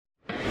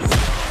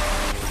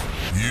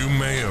You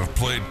may have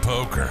played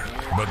poker,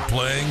 but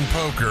playing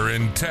poker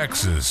in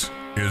Texas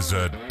is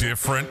a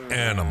different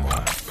animal.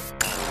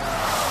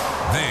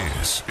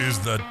 This is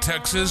the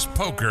Texas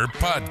Poker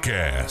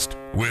Podcast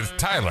with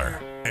Tyler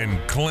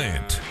and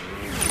Clint.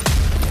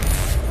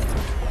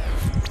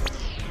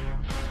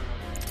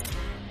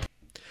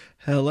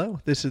 Hello,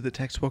 this is the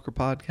Texas Poker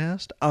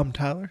Podcast. I'm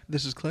Tyler.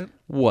 This is Clint.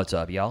 What's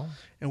up, y'all?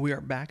 And we are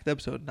back with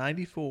episode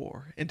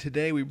 94. And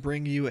today we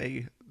bring you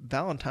a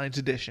Valentine's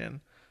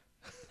edition.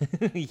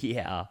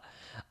 Yeah.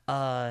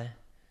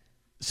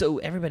 So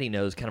everybody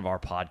knows kind of our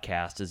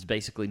podcast is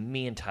basically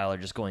me and Tyler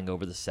just going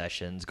over the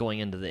sessions, going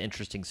into the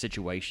interesting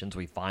situations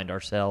we find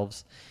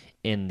ourselves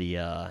in the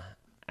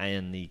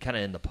kind of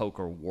in the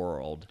poker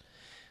world.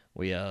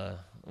 We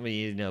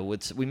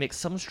mix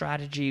some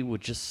strategy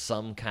with just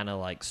some kind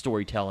of like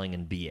storytelling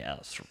and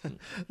BS.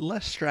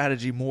 Less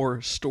strategy,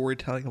 more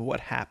storytelling of what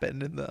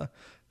happened in the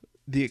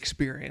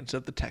experience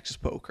of the Texas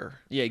poker.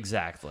 Yeah,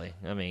 exactly.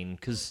 I mean,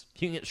 because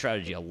you can get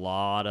strategy a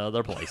lot of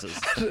other places.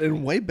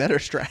 And way better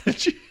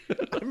strategy.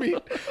 I mean,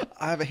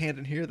 I have a hand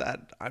in here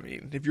that, I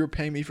mean, if you were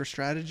paying me for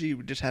strategy,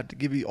 we just have to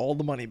give you all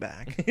the money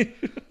back.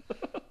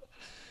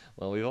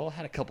 Well, we've all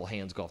had a couple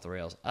hands go off the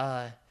rails.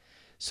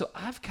 So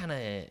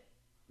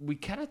we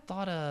kind of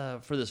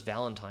thought for this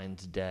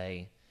Valentine's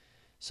Day.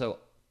 So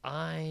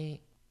I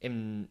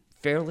am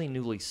fairly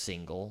newly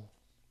single,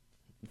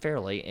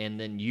 and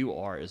then you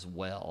are as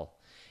well.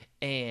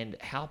 And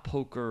how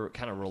poker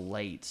kind of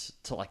relates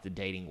to like the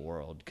dating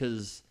world.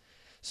 Because,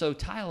 so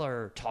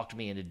Tyler talked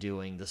me into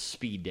doing the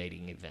speed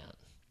dating event.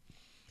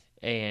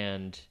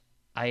 And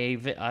I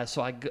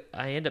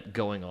end up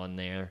going on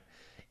there.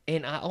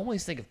 And I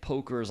always think of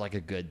poker as like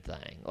a good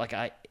thing. Like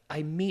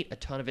I meet a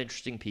ton of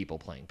interesting people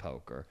playing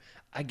poker.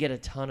 I get a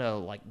ton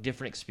of like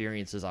different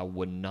experiences I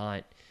would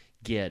not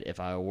get if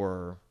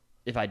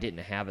I didn't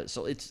have it.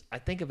 So I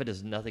think of it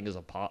as nothing as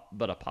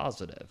but a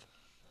positive.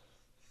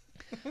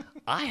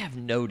 I have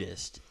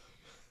noticed,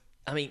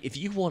 I mean, if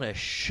you want to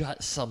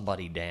shut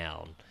somebody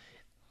down,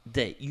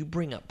 that you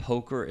bring up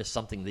poker as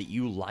something that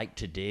you like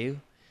to do,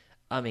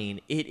 I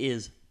mean, it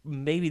is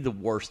maybe the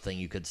worst thing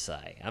you could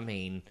say. I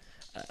mean,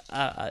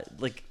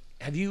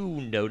 have you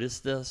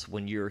noticed this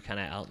when you're kind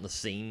of out in the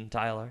scene,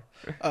 Tyler?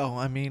 Oh,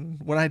 I mean,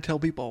 when I tell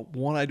people,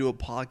 one, I do a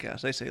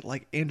podcast, they say,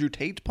 like Andrew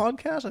Tate's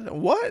podcast? I say,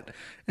 what?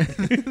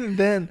 and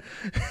then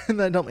I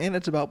tell them, and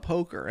it's about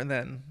poker. And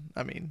then,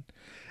 I mean,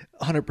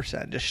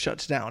 100% just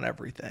shuts down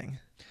everything.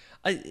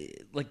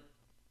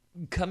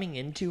 Coming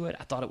into it,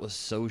 I thought it was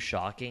so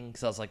shocking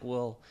because I was like,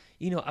 well,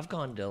 I've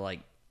gone to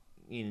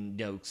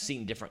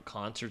seen different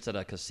concerts at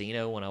a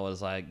casino when I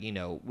was like,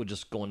 would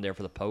just go in there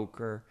for the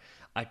poker.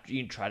 I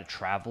try to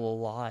travel a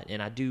lot,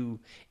 and I do,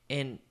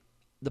 and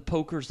the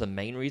poker's the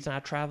main reason I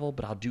travel,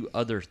 but I'll do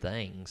other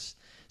things.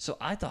 So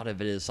I thought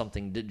of it as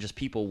something that just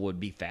people would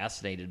be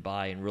fascinated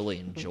by and really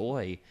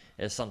enjoy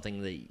as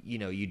something that,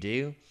 you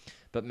do.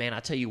 But man, I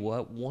tell you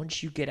what,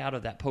 once you get out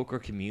of that poker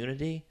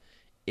community,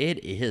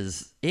 it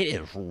is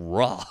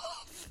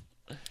rough.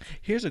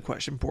 Here's a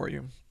question for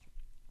you.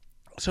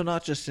 So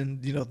not just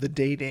in, the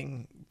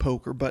dating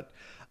poker, but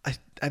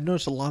I've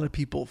noticed a lot of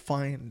people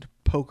find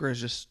poker as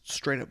just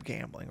straight up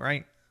gambling,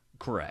 right?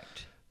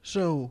 Correct.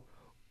 So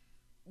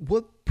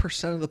what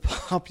percent of the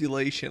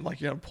population, like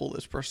you're going to pull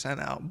this percent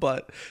out,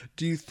 but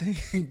do you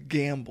think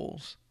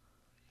gambles?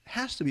 It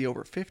has to be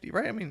over 50,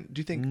 right? I mean, do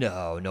you think?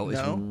 No,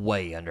 it's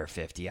way under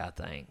 50, I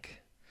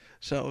think.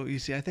 So you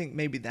see, I think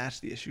maybe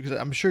that's the issue, because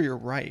I'm sure you're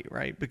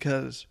right?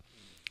 Because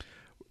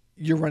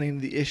you're running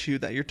the issue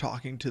that you're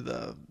talking to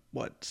the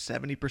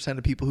 70%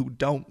 of people who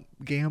don't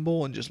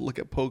gamble and just look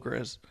at poker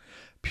as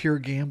pure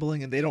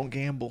gambling, and they don't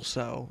gamble,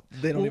 so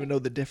they don't even know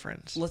the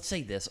difference. Let's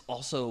say this.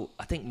 Also,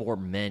 I think more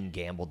men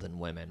gamble than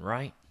women,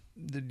 right?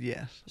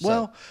 Yes. So,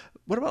 well,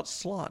 what about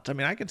slots? I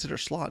mean, I consider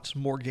slots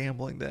more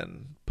gambling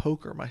than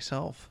poker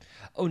myself.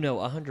 Oh, no,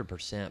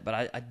 100%.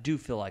 But I do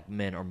feel like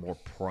men are more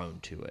prone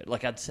to it.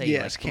 Like I'd say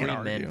yes, like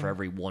 3 men for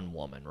every 1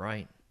 woman,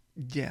 right?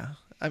 Yeah.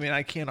 I mean,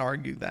 I can't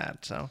argue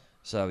that,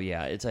 So,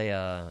 yeah, it's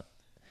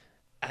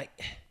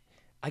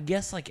I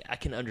guess like I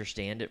can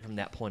understand it from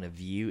that point of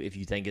view if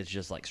you think it's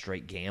just like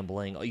straight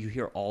gambling. You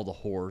hear all the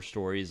horror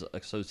stories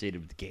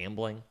associated with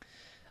gambling.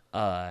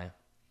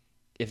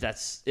 If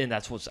that's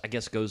what I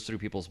guess goes through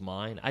people's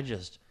mind.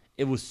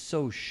 It was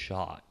so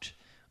shocked.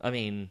 I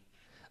mean,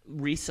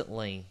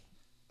 recently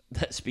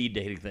that speed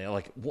dating thing,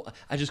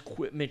 I just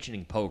quit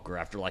mentioning poker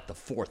after like the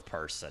 4th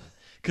person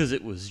because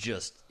it was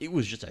just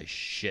a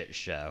shit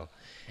show.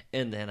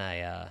 And then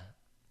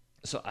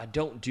so I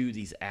don't do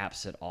these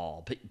apps at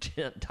all, but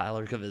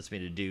Tyler convinced me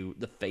to do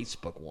the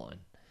Facebook one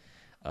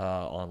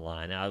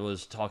online. I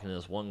was talking to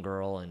this one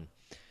girl, and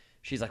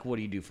she's like, what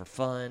do you do for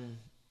fun?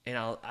 And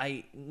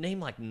I name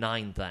like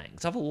 9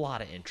 things. I have a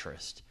lot of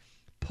interest.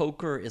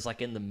 Poker is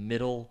like in the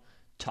middle,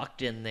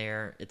 tucked in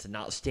there. It's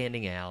not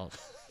standing out.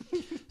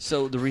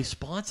 So the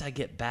response I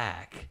get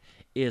back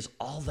is,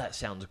 all that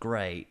sounds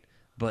great,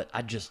 But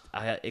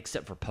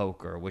except for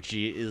poker, which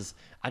is,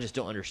 I just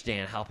don't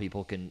understand how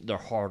people their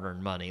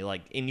hard-earned money,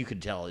 like, and you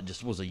could tell it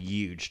just was a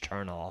huge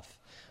turnoff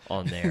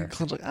on there.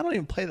 Clint's like, I don't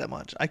even play that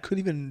much. I couldn't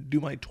even do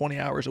my 20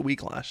 hours a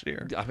week last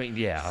year. I mean,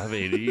 yeah,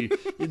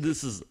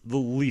 this is the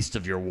least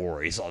of your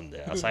worries on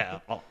this. I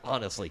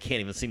honestly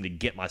can't even seem to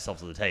get myself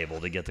to the table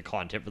to get the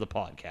content for the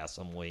podcast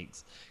some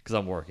weeks because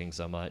I'm working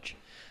so much.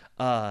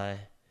 But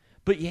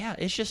yeah,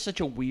 it's just such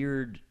a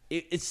weird,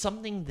 it's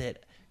something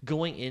that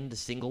going into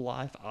single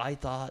life, I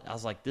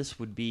was like, this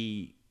would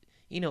be,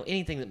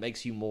 anything that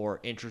makes you more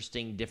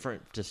interesting,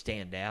 different, to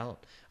stand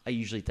out, I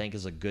usually think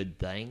is a good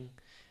thing.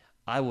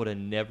 I would have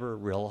never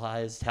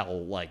realized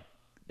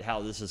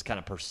how this is kind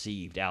of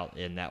perceived out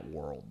in that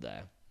world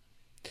there.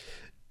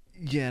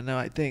 Yeah, no,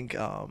 I think,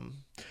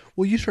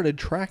 you started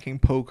tracking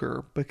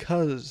poker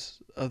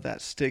because of that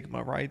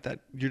stigma, right?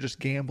 That you're just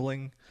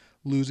gambling,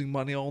 losing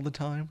money all the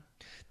time.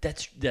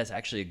 That's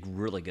actually a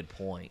really good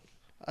point.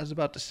 I was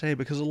about to say,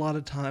 because a lot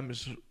of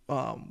times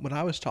when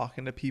I was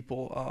talking to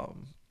people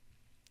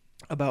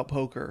about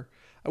poker,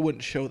 I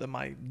wouldn't show them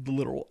the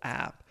literal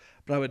app,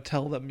 but I would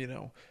tell them,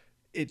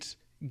 it's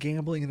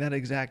gambling in that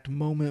exact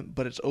moment,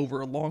 but it's over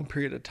a long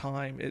period of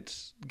time.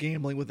 It's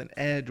gambling with an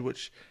edge,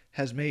 which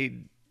has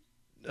made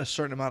a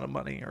certain amount of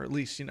money, or at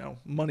least,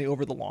 money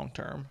over the long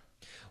term.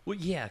 Well,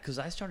 yeah, because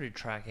I started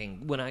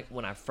tracking when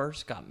I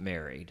first got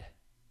married.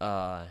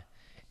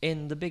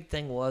 And the big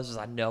thing was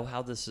I know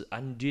how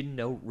I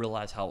didn't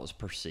realize how it was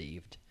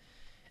perceived.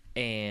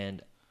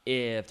 And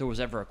if there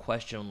was ever a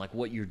question on like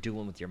what you're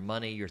doing with your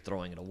money, you're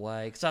throwing it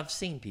away. Because I've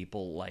seen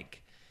people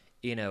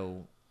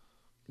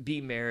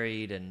be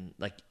married and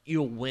like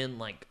you'll win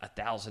like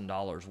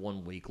 $1,000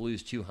 one week,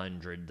 lose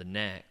 $200 the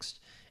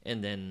next.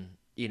 And then,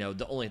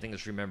 the only thing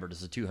that's remembered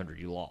is the $200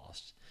 you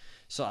lost.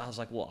 So I was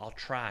like, well, I'll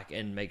track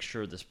and make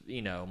sure this,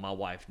 my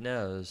wife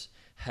knows,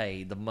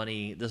 hey, the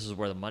money, this is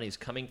where the money's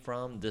coming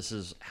from. This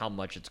is how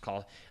much it's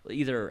cost,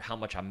 either how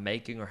much I'm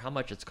making or how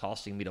much it's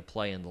costing me to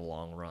play in the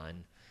long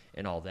run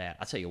and all that.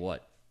 I tell you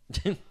what,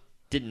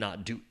 did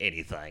not do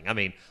anything. I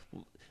mean,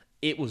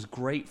 it was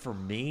great for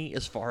me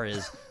as far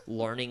as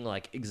learning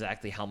like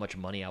exactly how much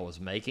money I was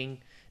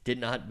making. Did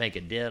not make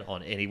a dent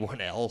on anyone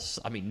else.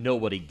 I mean,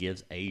 nobody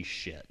gives a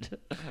shit.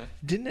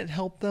 Didn't it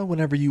help, though,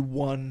 whenever you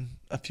won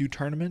a few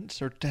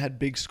tournaments or had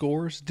big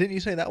scores? Didn't you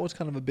say that was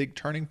kind of a big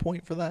turning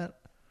point for that?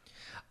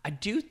 I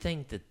do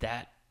think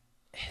that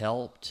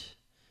helped,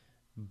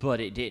 but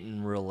it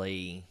didn't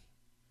really...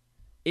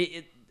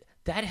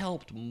 That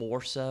helped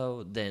more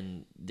so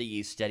than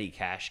the steady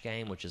cash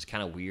game, which is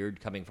kind of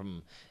weird coming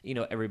from,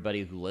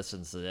 everybody who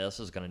listens to this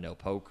is going to know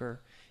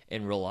poker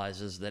and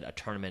realizes that a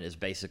tournament is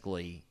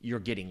basically you're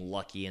getting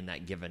lucky at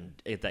that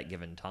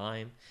given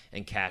time,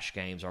 and cash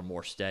games are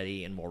more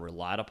steady and more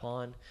relied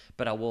upon.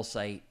 But I will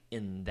say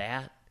in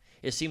that,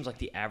 it seems like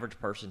the average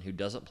person who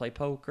doesn't play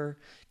poker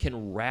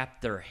can wrap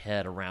their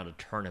head around a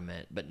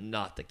tournament, but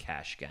not the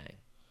cash game.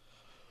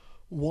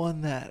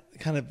 One that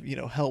kind of,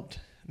 helped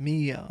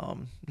me,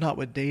 not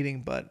with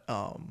dating, but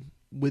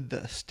with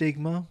the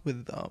stigma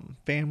with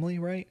family,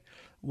 right,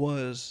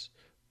 was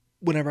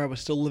whenever I was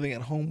still living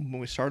at home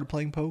when we started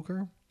playing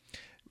poker,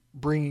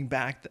 bringing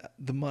back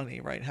the money,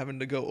 right, having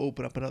to go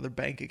open up another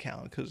bank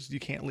account because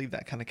you can't leave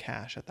that kind of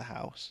cash at the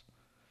house.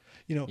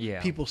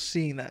 People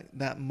seeing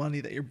that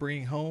money that you're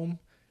bringing home,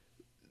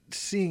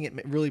 seeing it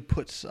really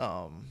puts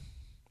kind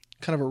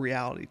of a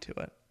reality to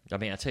it. I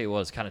mean, I tell you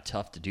what, it's kind of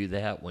tough to do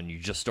that when you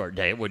just start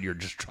dating, when you're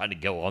just trying to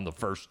go on the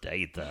first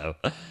date, though.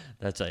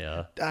 That's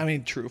I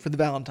mean, true, for the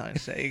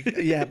Valentine's Day.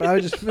 Yeah, but I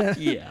was just...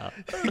 Yeah.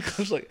 I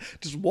was like,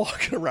 just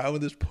walking around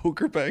with this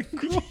poker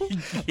bankroll.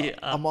 Yeah.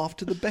 I'm off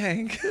to the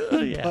bank.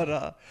 Yeah. But,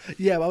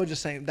 I was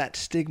just saying that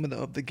stigma, though,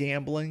 of the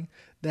gambling,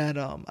 that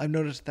I've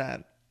noticed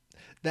that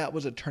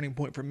was a turning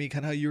point for me.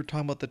 Kind of how you were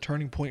talking about the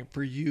turning point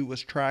for you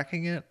was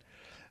tracking it.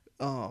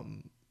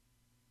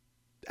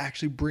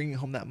 Actually bringing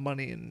home that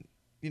money and,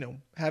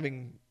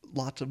 having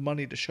lots of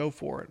money to show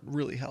for it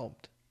really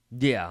helped.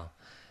 Yeah.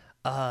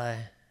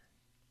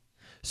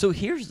 So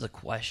here's the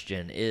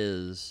question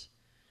is,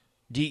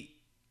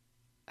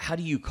 how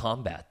do you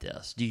combat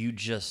this? Do you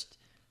just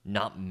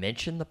not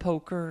mention the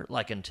poker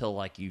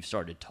until you've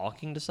started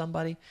talking to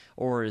somebody?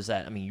 Or is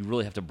that, you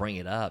really have to bring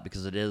it up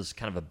because it is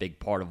kind of a big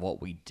part of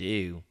what we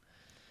do?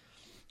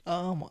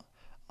 I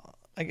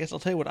guess I'll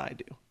tell you what I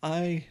do.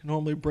 I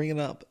normally bring it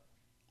up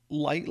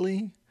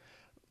lightly,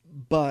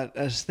 but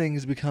as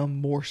things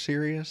become more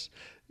serious,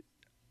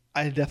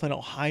 I definitely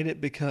don't hide it,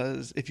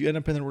 because if you end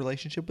up in a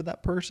relationship with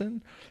that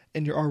person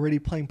and you're already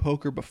playing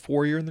poker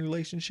before you're in the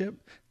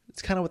relationship,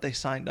 it's kind of what they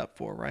signed up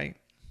for, right?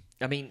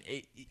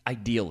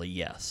 Ideally,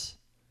 yes.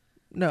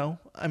 No,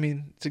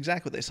 it's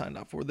exactly what they signed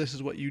up for. This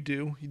is what you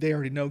do. They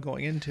already know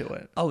going into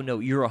it. Oh, no,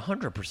 you're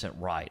 100%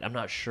 right. I'm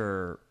not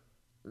sure.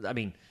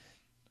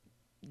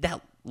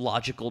 That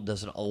logical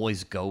doesn't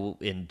always go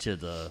into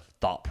the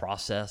thought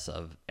process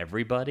of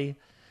everybody.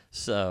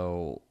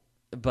 So,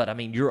 but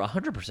you're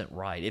 100%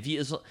 right.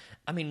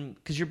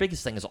 Because your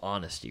biggest thing is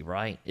honesty,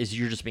 right? Is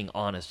you're just being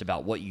honest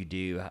about what you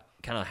do,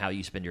 kind of how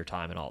you spend your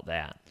time and all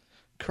that.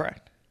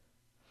 Correct.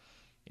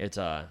 It's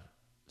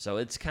so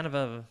it's kind of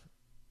a.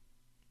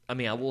 I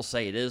mean, I will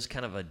say it is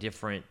kind of a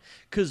different,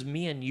 because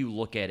me and you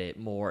look at it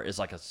more as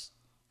like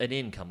an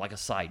income, like a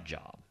side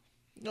job.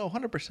 No,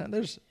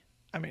 100%.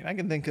 I mean, I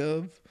can think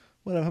of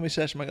how many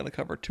sessions am I going to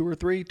cover? Two or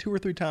three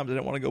times. I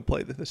didn't want to go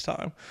play this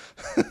time.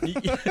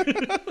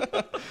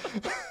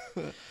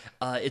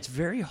 It's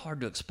very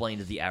hard to explain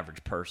to the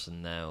average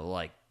person, though.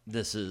 Like,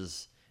 this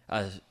is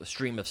a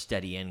stream of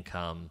steady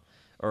income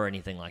or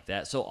anything like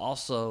that. So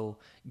also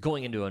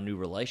going into a new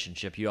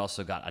relationship, you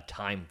also got a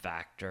time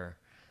factor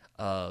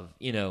of,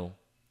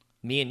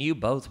 me and you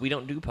both, we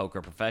don't do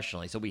poker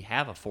professionally, so we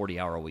have a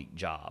 40-hour-a-week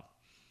job.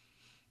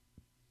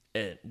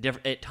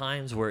 At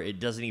times where it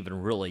doesn't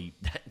even really,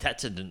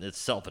 that's in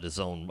itself its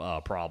own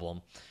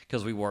problem,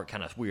 because we work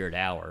kind of weird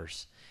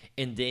hours.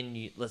 And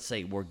then let's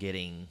say we're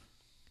getting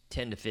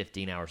 10 to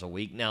 15 hours a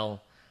week.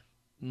 Now,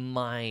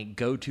 my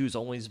go-to's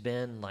always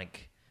been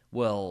like,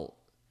 well,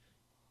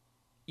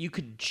 you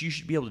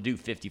should be able to do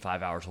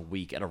 55 hours a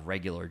week at a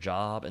regular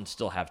job and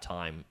still have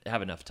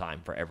enough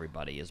time for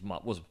everybody,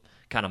 was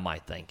kind of my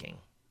thinking.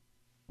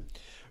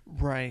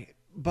 Right.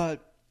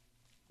 But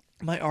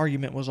my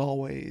argument was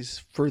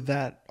always, for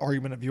that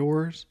argument of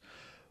yours,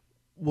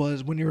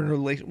 was when you're in a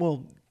relation.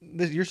 Well,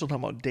 you're still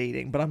talking about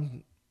dating, but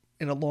I'm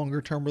in a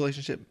longer term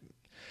relationship.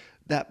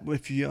 That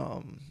if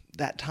you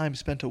that time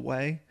spent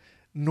away,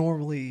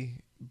 normally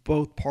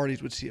both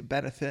parties would see a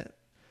benefit.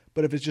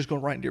 But if it's just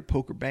going right into your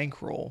poker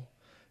bankroll,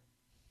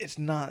 it's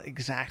not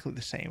exactly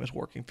the same as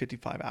working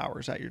 55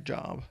 hours at your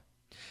job.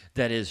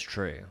 That is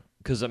true.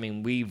 Because, I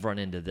mean, we've run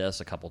into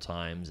this a couple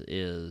times,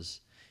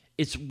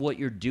 it's what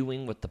you're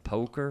doing with the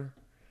poker.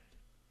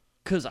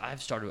 Because I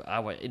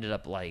ended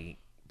up like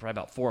probably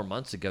about 4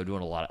 months ago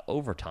doing a lot of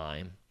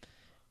overtime.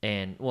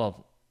 And,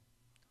 well,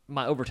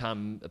 my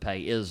overtime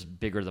pay is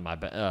bigger than my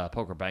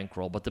poker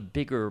bankroll, but the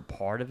bigger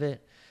part of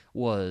it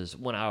was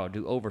when I would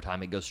do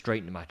overtime, it goes straight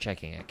into my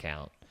checking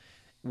account.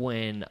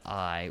 When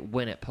I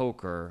win at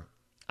poker,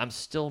 I'm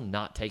still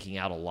not taking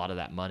out a lot of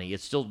that money.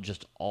 It's still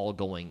just all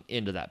going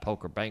into that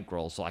poker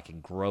bankroll so I can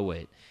grow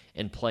it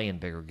and play in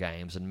bigger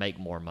games and make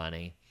more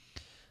money.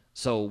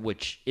 So,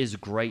 which is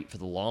great for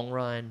the long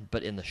run,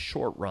 but in the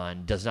short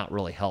run does not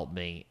really help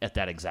me at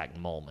that exact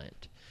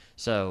moment.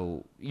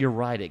 So, you're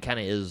right. It kind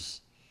of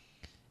is.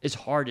 It's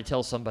hard to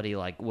tell somebody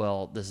like,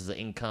 well, this is the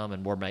income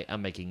and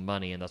I'm making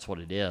money and that's what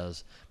it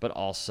is. But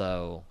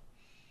also,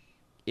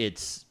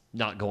 it's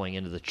not going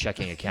into the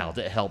checking account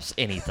that helps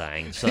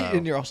anything. So,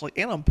 and you're also like,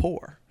 and I'm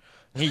poor.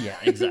 Yeah,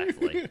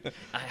 exactly.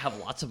 I have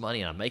lots of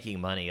money and I'm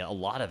making money, a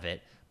lot of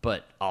it,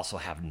 but also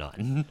have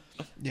none.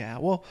 Yeah,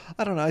 well,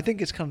 I don't know. I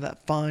think it's kind of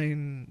that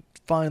fine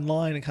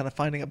line and kind of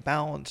finding a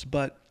balance.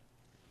 But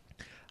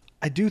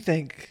I do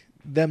think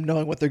them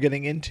knowing what they're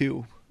getting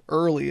into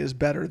early is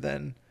better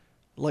than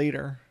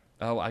later.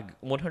 Oh, I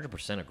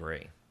 100%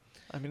 agree.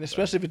 I mean,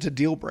 especially if it's a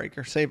deal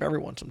breaker, save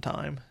everyone some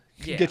time.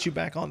 Yeah. Get you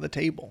back on the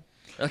table.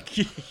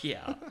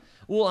 Yeah.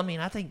 Well, I mean,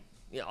 I think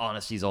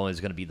honesty is always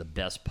going to be the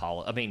best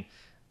policy. I mean,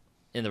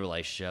 in the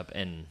relationship,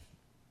 and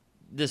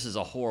this is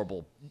a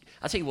horrible.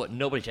 I tell you what,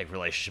 nobody take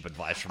relationship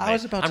advice from me.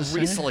 I'm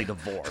recently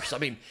divorced. I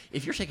mean,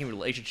 if you're taking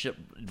relationship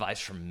advice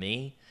from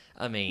me,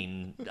 I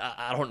mean,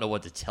 I don't know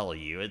what to tell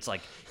you. It's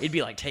like it'd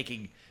be like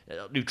taking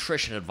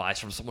nutrition advice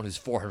from someone who's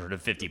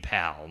 450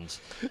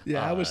 pounds.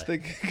 Yeah, I was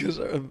thinking, because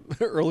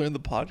earlier in the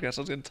podcast,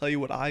 I was going to tell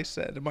you what I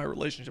said in my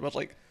relationship. I was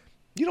like,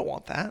 you don't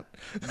want that.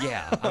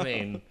 Yeah, I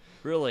mean,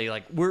 really,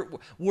 like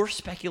we're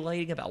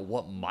speculating about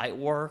what might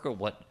work or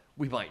what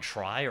we might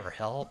try or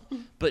help,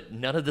 but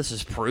none of this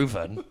is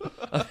proven.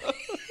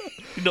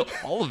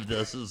 All of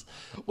this is.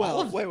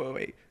 Well,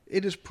 wait.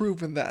 It is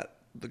proven that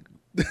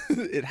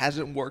it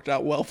hasn't worked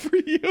out well for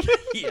you.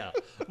 Yeah.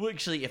 Well,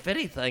 actually, if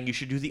anything, you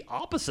should do the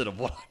opposite of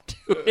what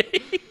I'm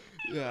doing.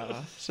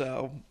 Yeah.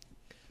 So,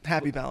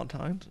 happy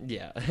Valentine's.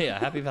 Yeah.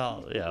 Happy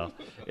Valentine's. Yeah.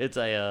 It's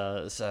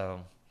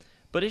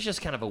but it's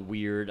just kind of a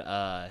weird.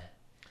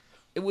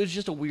 It was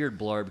just a weird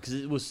blur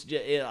because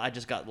I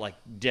just got like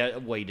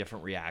way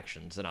different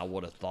reactions than I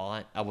would have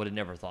thought. I would have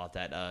never thought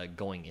that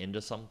going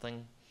into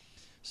something.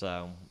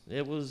 So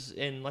it was,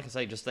 and like I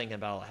say, just thinking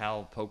about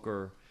how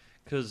poker,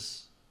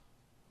 because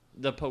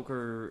how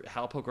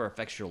poker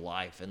affects your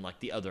life and like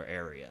the other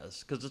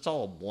areas, because it's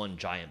all one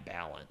giant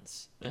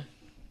balance.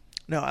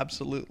 No,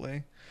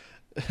 absolutely.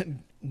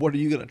 What are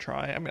you going to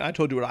try? I mean, I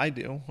told you what I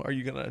do. Are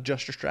you going to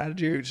adjust your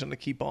strategy, or are you just going to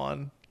keep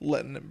on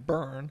letting it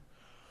burn?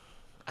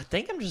 I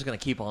think I'm just going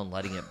to keep on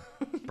letting it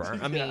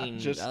burn. I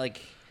mean,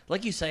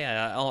 like you say,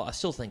 I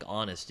still think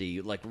honesty,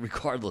 like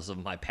regardless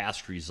of my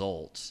past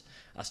results,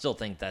 I still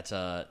think that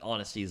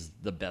honesty is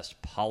the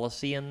best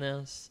policy in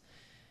this.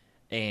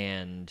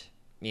 And,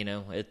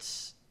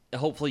 it's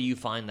hopefully you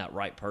find that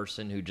right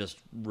person who just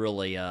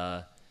really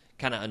kind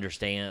of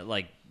understand,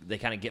 like they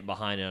kind of get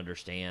behind and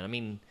understand. I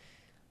mean,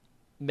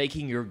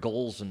 making your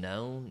goals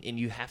known, and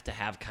you have to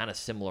have kind of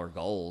similar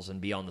goals and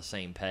be on the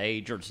same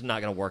page, or it's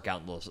not going to work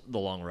out in the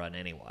long run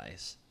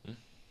anyways.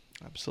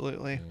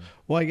 Absolutely.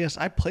 Well, I guess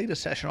I played a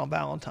session on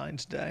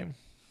Valentine's Day.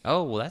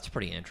 Oh, well, that's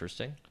pretty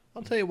interesting.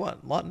 I'll tell you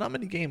what, not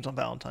many games on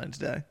Valentine's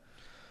Day.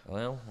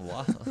 Well,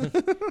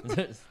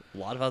 a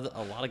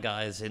lot of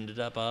guys ended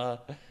up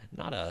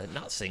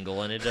not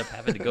single and ended up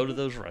having to go to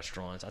those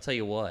restaurants. I tell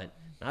you what,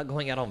 not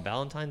going out on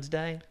Valentine's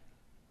Day,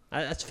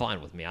 that's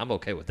fine with me. I'm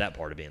okay with that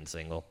part of being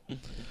single.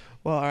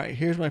 Well, all right.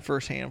 Here's my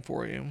first hand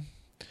for you.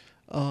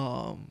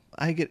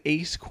 I get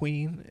ace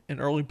queen in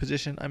early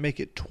position. I make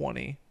it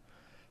 20.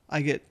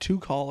 I get 2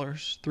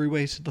 callers, 3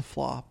 ways to the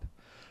flop.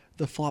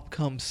 The flop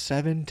comes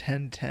 7,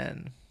 10,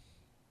 10.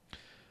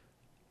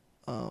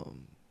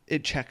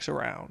 It checks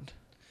around.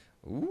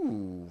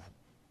 Ooh.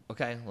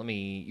 Okay,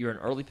 you're in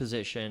early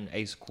position,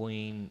 ace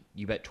queen,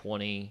 you bet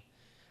 20.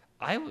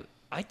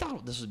 I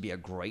thought this would be a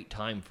great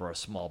time for a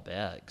small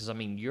bet because, I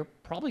mean, you're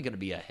probably going to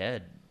be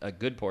ahead a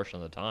good portion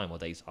of the time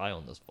with ace high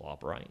on this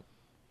flop, right?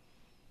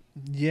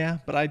 Yeah,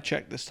 but I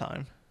check this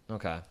time.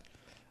 Okay.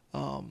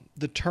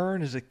 The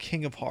turn is a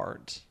king of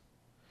hearts.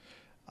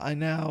 I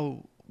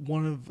now,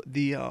 one of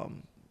the,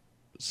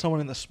 someone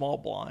in the small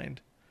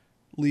blind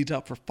leads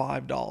up for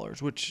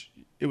 $5, which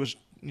it was,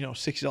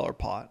 $60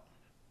 pot.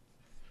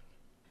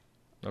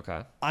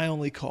 Okay. I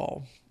only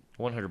call.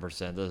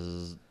 100%. This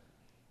is...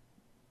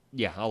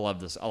 Yeah, I love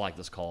this. I like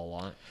this call a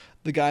lot.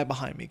 The guy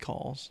behind me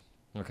calls.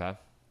 Okay.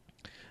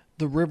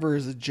 The river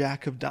is a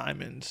jack of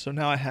diamonds, so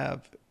now I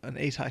have an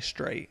ace high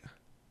straight.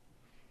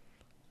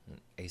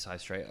 Ace high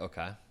straight.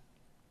 Okay.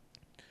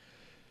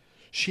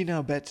 She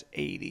now bets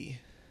 80.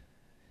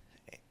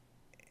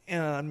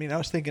 And I mean, I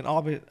was thinking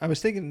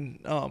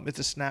it's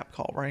a snap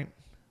call, right?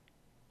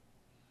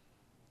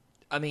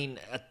 I mean,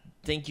 I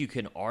think you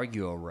can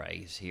argue a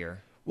raise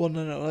here. Well,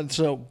 no.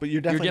 So, but you're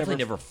definitely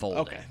never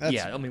folding. Okay.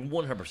 Yeah, I mean,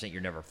 100%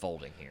 you're never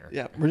folding here.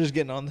 Yeah, we're just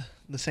getting on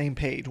the same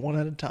page, one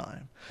at a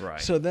time. Right.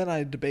 So then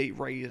I debate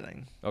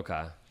raising.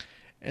 Okay.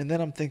 And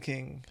then I'm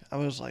thinking, I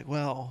was like,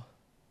 well,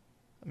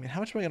 I mean, how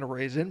much am I going to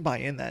raise? I didn't buy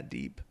in that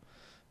deep.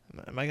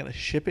 Am I going to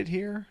ship it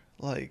here?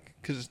 Like,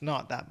 because it's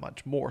not that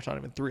much more. It's not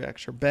even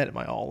 3x or bet. Am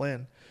I all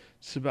in?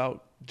 It's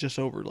about just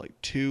over like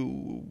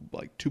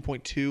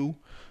 2.2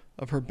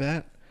 of her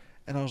bet.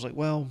 And I was like,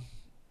 well,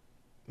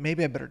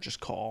 maybe I better just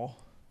call.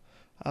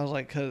 I was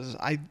like, because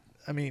I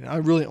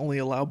really only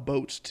allow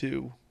boats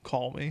to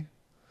call me.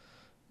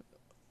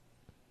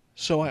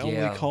 So I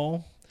only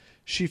call.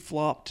 She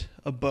flopped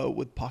a boat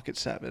with pocket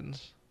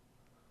sevens.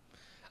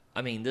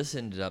 I mean, this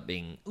ended up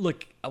being...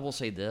 Look, I will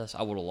say this.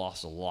 I would have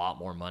lost a lot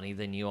more money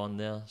than you on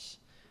this.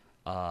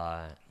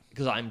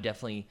 Because I'm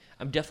definitely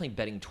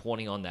betting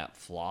 20 on that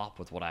flop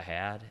with what I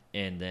had.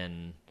 And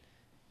then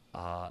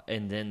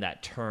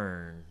that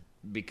turn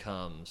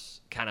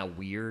becomes kind of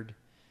weird.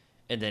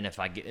 And then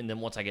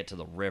once I get to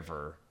the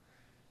river,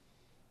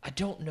 I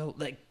don't know.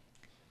 Like,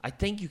 I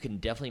think you can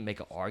definitely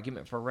make an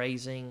argument for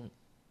raising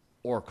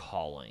or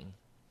calling.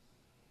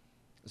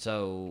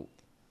 So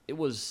it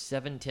was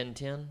 7, 10,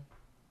 10.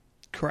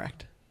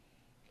 Correct.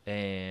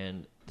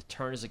 And the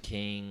turn is a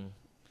king.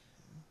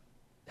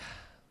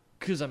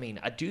 Because, I mean,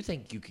 I do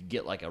think you could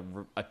get like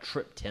a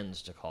trip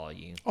tens to call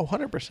you. Oh,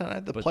 100%. I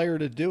had the player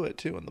to do it,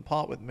 too, in the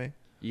pot with me.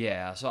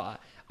 Yeah, so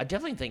I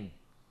definitely think...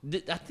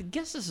 I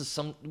guess this is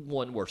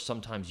one where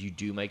sometimes you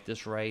do make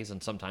this raise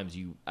and sometimes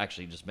you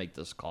actually just make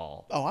this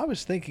call. Oh, I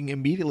was thinking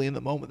immediately in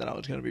the moment that I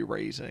was going to be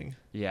raising.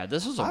 Yeah,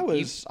 this was I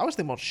was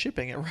thinking about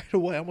shipping it right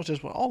away. I almost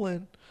just went all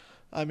in.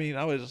 I mean,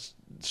 I was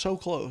so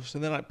close,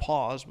 and then I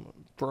paused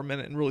for a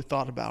minute and really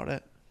thought about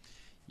it.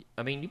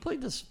 I mean, you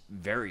played this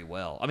very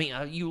well. I mean,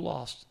 you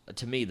lost,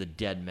 to me, the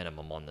dead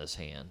minimum on this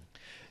hand.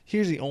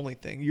 Here's the only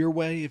thing. Your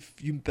way, if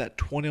you bet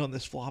 20 on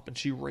this flop and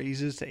she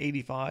raises to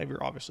 85,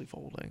 you're obviously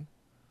folding.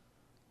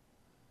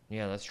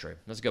 Yeah, that's true.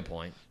 That's a good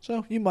point.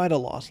 So you might have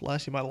lost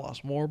less, you might have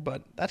lost more,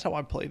 but that's how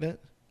I played it.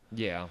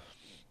 Yeah.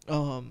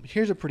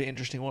 Here's a pretty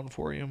interesting one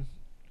for you.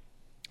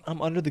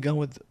 I'm under the gun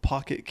with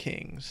pocket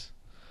kings.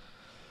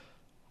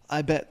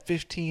 I bet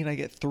 15, I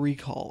get 3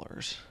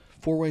 callers.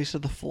 4 ways to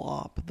the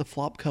flop. The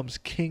flop comes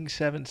king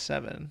 7,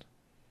 7.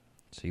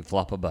 So you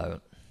flop a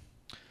boat.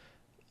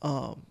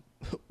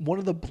 One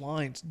of the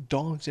blinds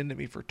donks into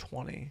me for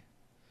 20.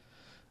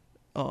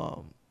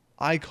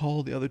 I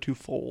call, the other 2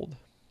 fold.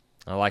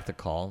 I like the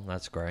call.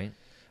 That's great.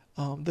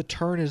 The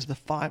turn is the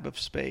 5 of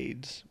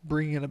spades,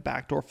 bringing in a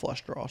backdoor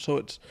flush draw. So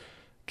it's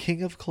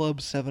king of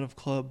clubs, 7 of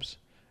clubs,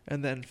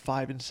 and then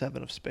 5 and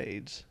 7 of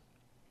spades.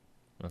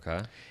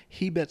 Okay.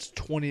 He bets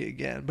 20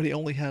 again, but he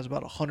only has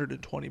about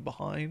 120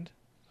 behind.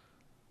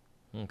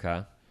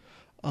 Okay.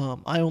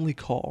 I only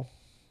call.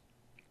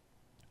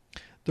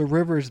 The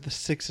river is the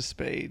 6 of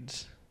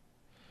spades,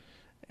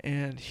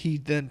 and he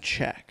then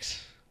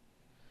checks.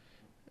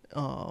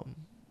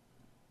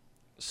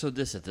 So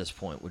this at this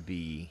point would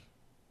be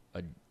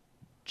a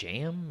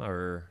jam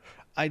or...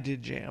 I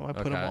did jam. I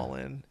put him all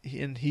in,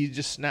 and he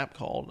just snap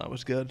called, and I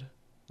was good.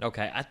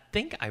 Okay, I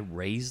think I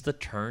raised the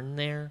turn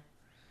there.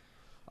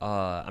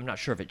 I'm not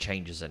sure if it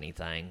changes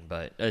anything,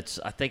 but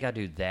I think I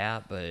do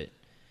that, but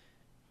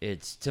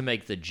it's to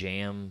make the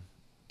jam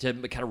to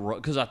kind of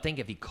because I think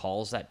if he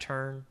calls that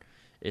turn,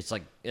 it's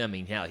like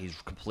now he's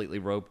completely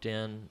roped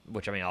in,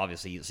 which I mean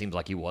obviously it seems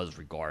like he was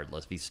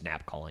regardless if he's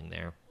snap calling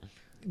there.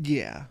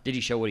 Yeah. Did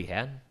he show what he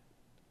had?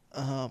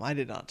 I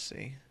did not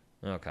see.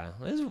 Okay,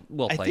 it was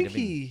well I played.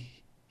 think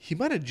he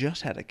might have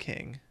just had a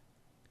king.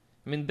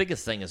 I mean, the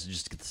biggest thing is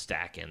just get the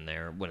stack in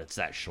there when it's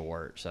that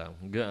short. So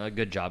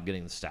good job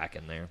getting the stack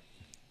in there.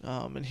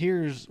 And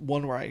here's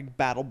one where I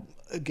battled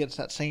against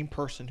that same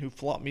person who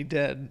flopped me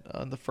dead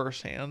on the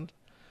first hand.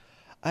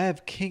 I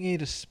have king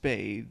 8 of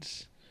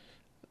spades.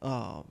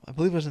 I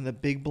believe it was in the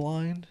big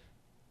blind.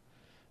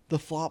 The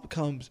flop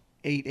comes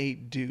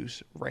 8-8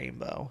 deuce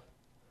rainbow.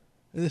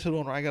 And this is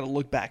one where I got to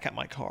look back at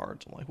my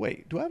cards. I'm like,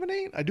 wait, do I have an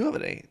 8? I do have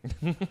an 8.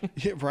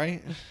 Yeah,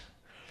 right?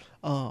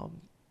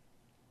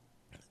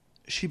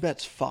 She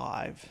bets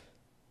 5.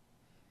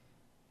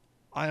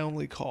 I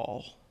only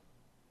call.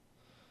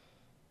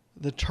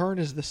 The turn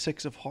is the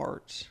 6 of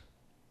hearts.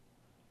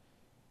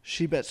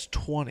 She bets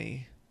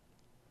 20.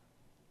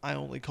 I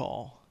only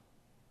call.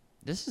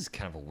 This is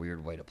kind of a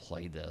weird way to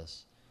play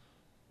this.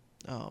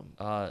 Um,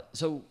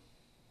 So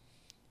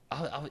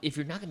if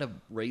you're not going to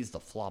raise the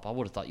flop, I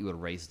would have thought you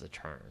would raise the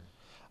turn.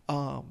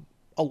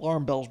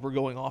 Alarm bells were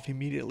going off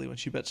immediately when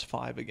she bets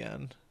 5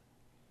 again.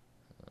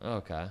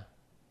 Okay.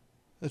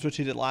 That's what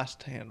she did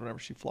last hand whenever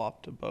she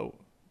flopped a boat.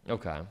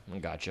 Okay, I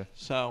gotcha.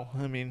 So,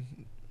 I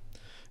mean...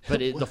 But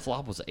the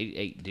flop was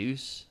 8-8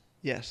 deuce?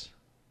 Yes.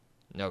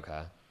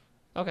 Okay.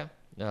 Okay.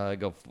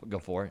 Go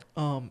for it.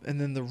 And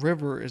then the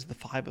river is the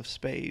 5 of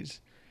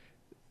spades.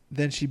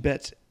 Then she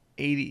bets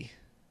 80.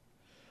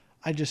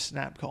 I just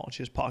snap call and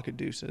she has pocket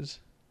deuces.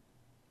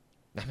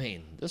 I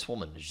mean, this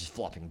woman is just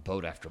flopping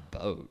boat after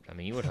boat. I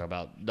mean, you want to talk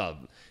about,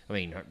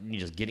 you're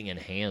just getting in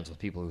hands with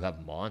people who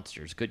have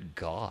monsters. Good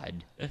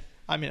God.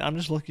 I mean, I'm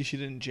just lucky she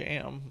didn't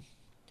jam.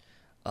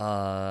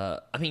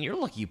 You're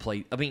lucky you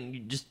played.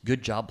 Just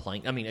good job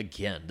playing. I mean,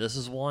 again, this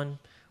is one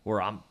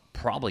where I'm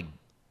probably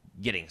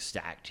getting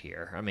stacked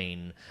here. I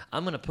mean,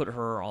 I'm going to put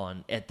her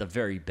on at the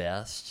very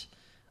best.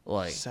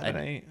 Like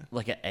 7-8.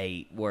 Like an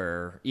 8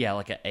 where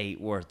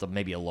it's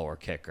maybe a lower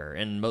kicker.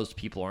 And most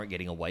people aren't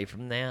getting away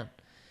from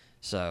that.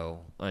 So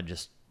I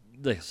just,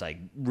 like I say,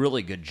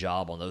 really good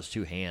job on those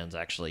two hands.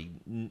 Actually,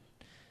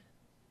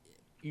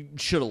 you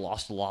should have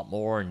lost a lot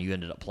more, and you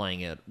ended up playing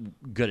it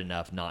good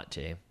enough not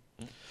to.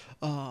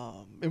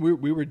 And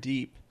we were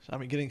deep. I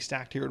mean, getting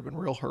stacked here would have been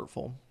real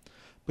hurtful.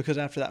 Because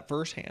after that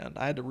first hand,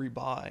 I had to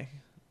rebuy.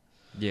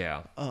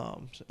 Yeah.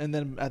 And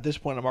then at this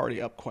point, I'm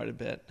already up quite a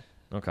bit.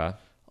 Okay.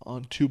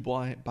 On 2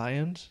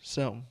 buy-ins.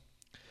 So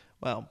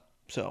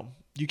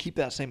you keep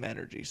that same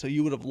energy. So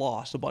you would have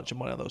lost a bunch of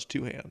money on those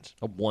 2 hands.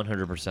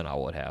 100% I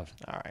would have.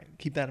 All right.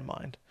 Keep that in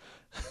mind.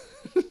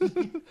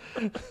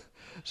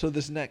 So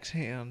this next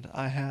hand,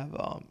 I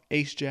have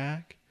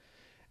ace-jack,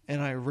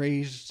 and I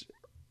raised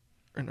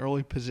an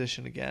early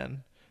position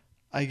again.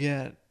 I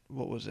get,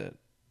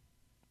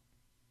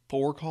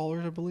 4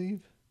 callers, I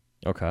believe.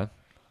 Okay.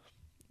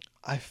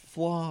 I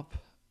flop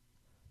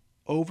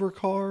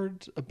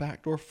overcards, a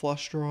backdoor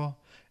flush draw,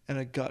 and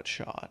a gut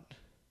shot.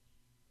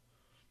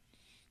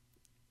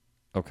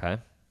 Okay.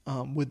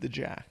 With the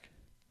jack.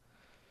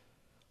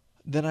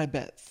 Then I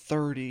bet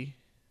 30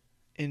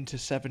 into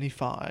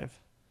 75.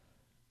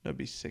 That'd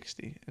be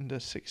 60 into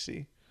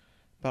 60.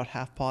 About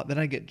half pot. Then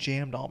I get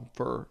jammed on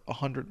for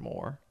 100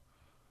 more.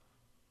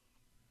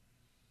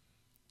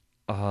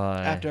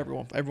 After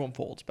everyone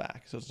folds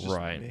back. So it's just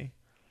me.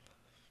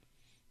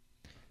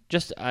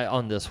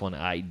 On this one,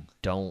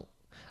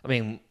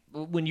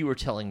 when you were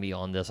telling me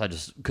on this, I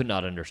just could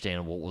not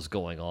understand what was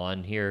going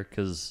on here.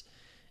 Because,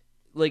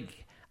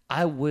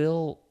 I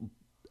will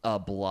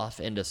bluff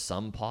into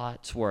some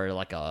pots where,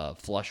 like, a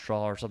flush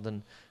draw or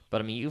something.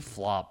 But, you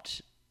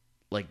flopped,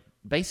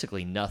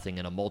 basically nothing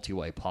in a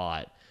multi-way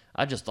pot.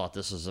 I just thought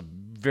this was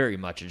very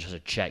much just a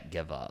check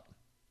give up.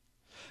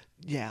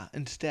 Yeah,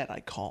 instead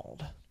I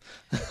called.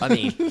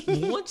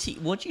 Once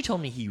you told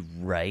me he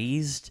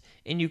raised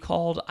and you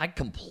called, I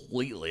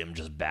completely am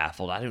just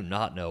baffled. I do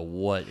not know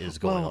what is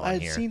going on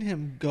I'd here. seen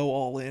him go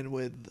all in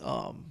with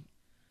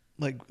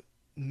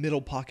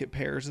middle pocket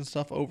pairs and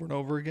stuff over and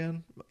over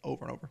again,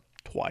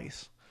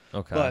 twice.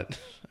 Okay. But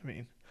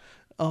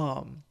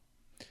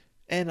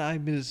and I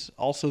was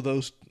also,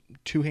 those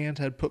 2 hands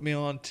had put me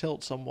on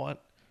tilt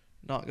somewhat,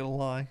 not gonna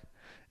lie,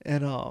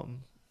 and I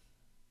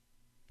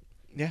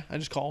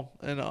just called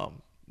and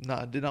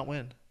I did not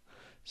win.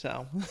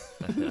 So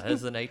that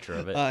is the nature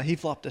of it. He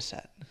flopped a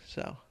set.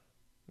 So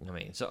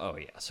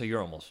so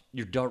you're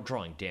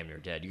drawing damn near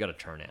dead. You got to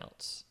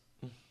turnouts.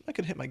 I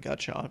could hit my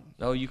gut shot.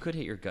 Oh, you could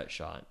hit your gut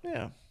shot.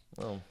 Yeah.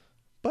 Well,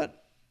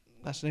 but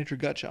that's the nature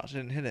of gut shots. I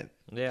didn't hit it.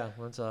 Yeah,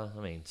 that's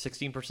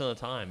 16% of the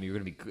time you're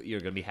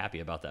gonna be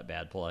happy about that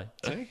bad play.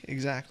 Okay,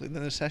 exactly.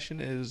 Then the session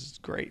is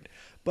great,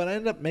 but I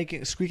ended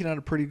up squeaking out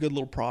a pretty good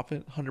little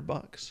profit,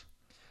 $100.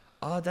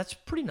 That's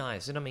pretty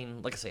nice.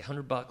 And like I say,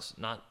 $100,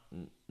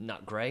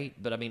 not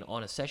great, but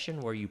on a session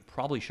where you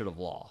probably should have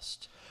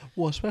lost.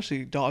 Well,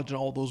 especially dodging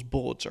all those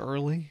bullets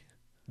early.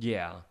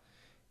 Yeah,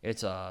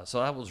 it's so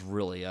that was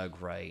really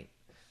great.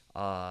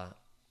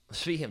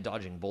 Speaking of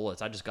dodging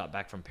bullets, I just got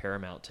back from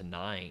Paramount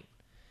tonight,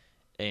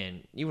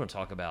 and you want to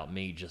talk about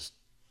me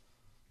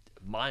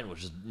mine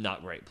was just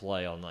not great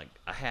play on,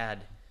 I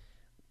had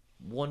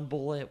one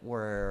bullet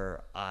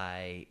where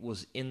I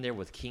was in there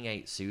with King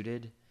 8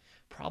 suited,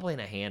 probably in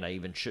a hand I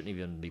shouldn't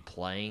even be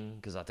playing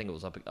because I think it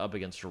was up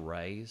against a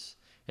raise.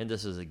 And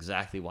this is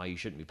exactly why you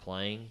shouldn't be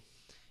playing,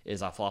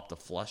 is I flopped a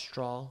flush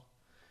draw.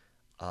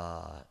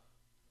 I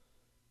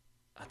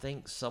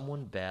think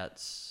someone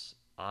bets,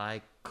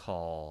 I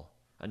call,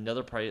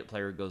 another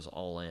player goes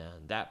all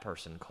in, that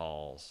person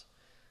calls,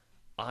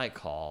 I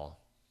call.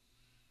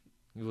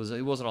 It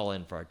wasn't all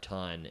in for a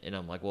ton, and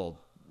I'm like, well,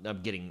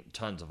 I'm getting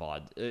tons of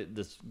odds.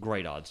 This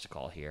great odds to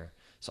call here,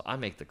 so I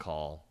make the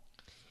call.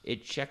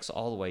 It checks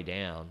all the way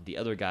down. The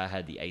other guy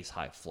had the ace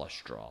high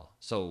flush draw,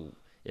 so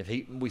if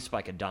we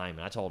spike a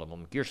diamond, I told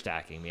him, you're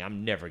stacking me.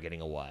 I'm never getting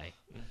away.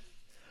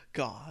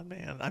 God,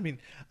 man. I mean,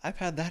 I've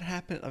had that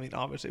happen. I mean,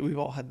 obviously, we've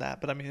all had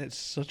that, but I mean, it's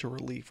such a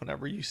relief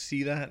whenever you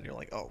see that and you're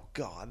like, oh,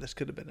 God, this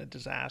could have been a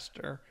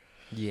disaster.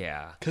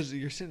 Yeah. Because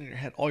you're sitting in your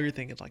head, all you're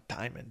thinking is like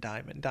diamond,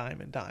 diamond,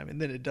 diamond, diamond.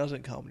 And then it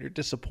doesn't come. You're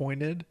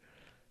disappointed,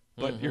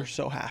 but you're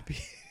so happy.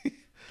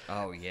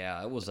 Oh,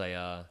 yeah. It was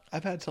I've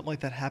had something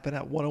like that happen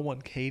at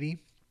 101 Katy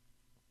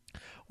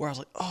where I was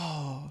like,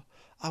 oh,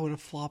 I would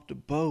have flopped a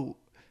boat.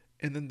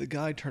 And then the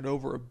guy turned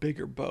over a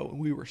bigger boat,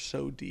 and we were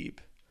so deep.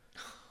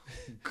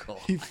 God.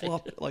 He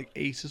flopped like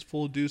aces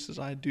full of deuces.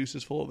 I had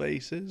deuces full of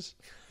aces,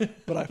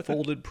 but I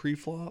folded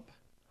pre-flop.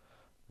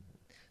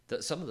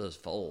 Some of those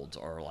folds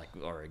are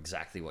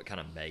exactly what kind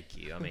of make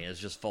you. I mean, it's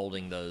just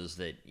folding those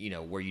that,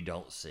 where you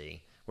don't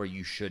see,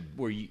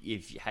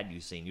 if you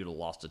had seen, you'd have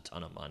lost a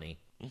ton of money.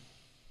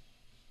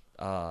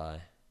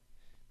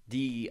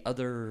 The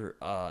other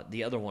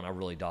one I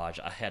really dodged.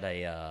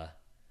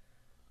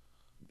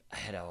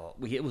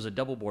 It was a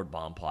double board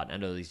bomb pot. I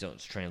know these don't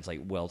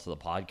translate well to the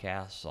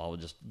podcast, so I'll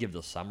just give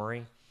the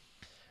summary.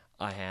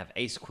 I have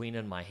ace queen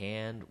in my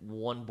hand.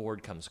 One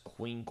board comes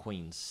queen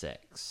queen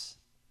 6,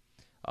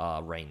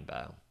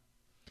 rainbow.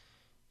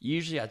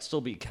 Usually I'd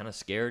still be kind of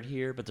scared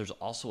here, but there's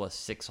also a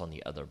 6 on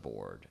the other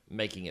board,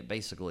 making it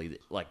basically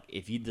like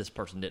if this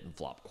person didn't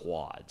flop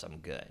quads, I'm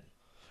good.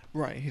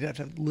 Right, he'd have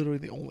to have literally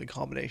the only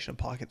combination of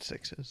pocket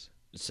sixes.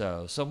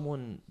 So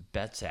someone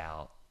bets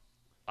out,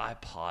 I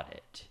pot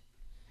it.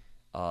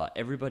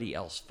 Everybody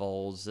else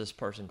folds. This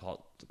person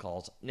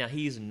calls. Now,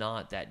 he's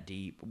not that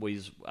deep.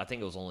 I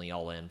think it was only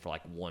all in for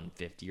like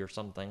 150 or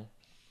something.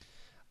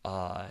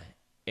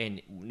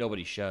 And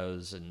nobody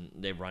shows, and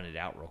they run it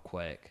out real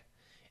quick.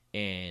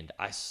 And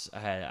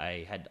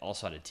I had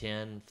also had a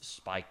 10,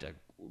 spiked a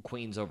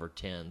queens over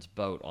 10s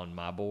boat on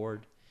my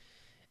board.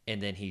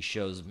 And then he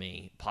shows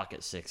me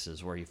pocket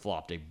sixes where he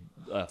flopped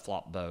a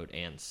flop boat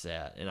and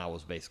set. And I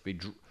was basically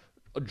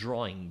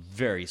drawing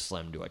very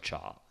slim to a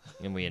chop,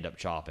 and we end up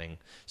chopping.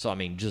 So I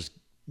mean, just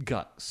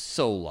got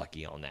so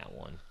lucky on that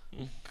one.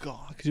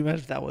 God, could you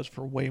imagine if that was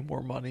for way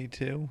more money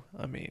too?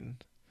 I mean,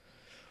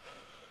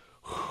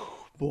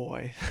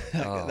 boy,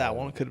 that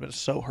one could have been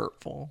so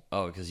hurtful.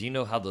 Oh, because you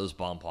know how those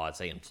bomb pots,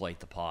 they inflate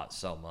the pot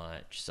so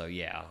much. So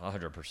yeah,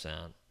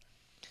 100%.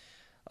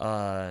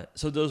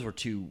 So those were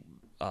two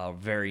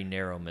very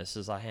narrow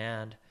misses I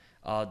had.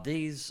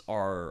 These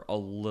are a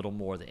little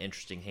more the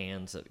interesting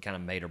hands that kind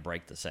of made or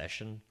break the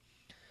session.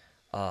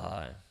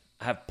 I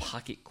have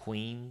pocket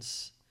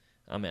queens.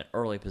 I'm at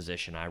early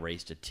position. I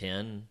raised a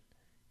 10,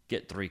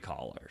 get 3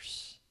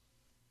 callers.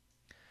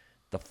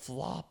 The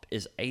flop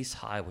is ace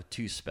high with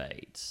 2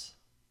 spades.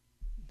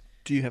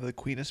 Do you have the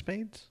queen of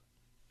spades?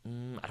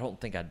 I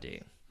don't think I do.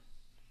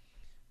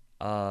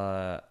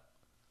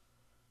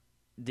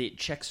 It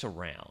checks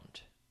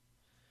around.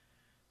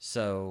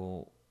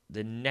 So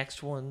the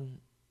next one,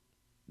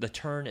 the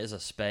turn is a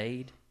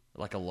spade,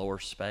 like a lower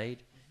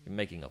spade. You're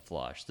making a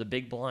flush. The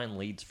big blind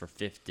leads for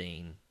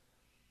 15.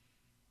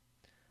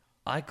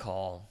 I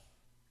call.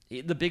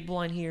 The big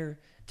blind here,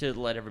 to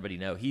let everybody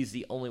know, he's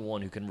the only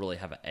one who can really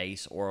have an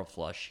ace or a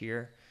flush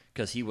here,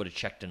 because he would have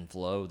checked and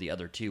flow. The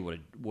other two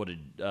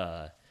would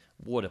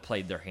have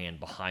played their hand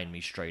behind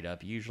me straight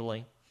up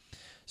usually.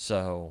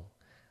 So,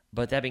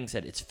 but that being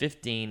said, it's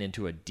 15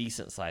 into a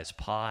decent sized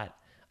pot.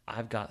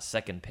 I've got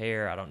second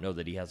pair. I don't know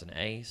that he has an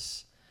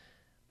ace.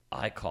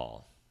 I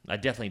call. I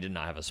definitely did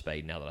not have a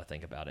spade now that I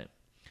think about it.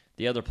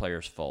 The other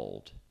players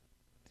fold.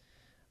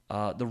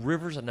 The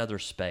river's another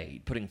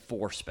spade, putting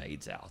 4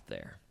 spades out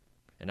there.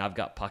 And I've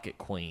got pocket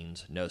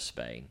queens, no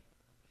spade.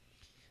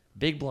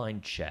 Big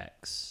blind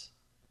checks.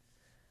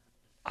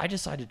 I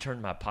decided to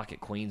turn my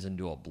pocket queens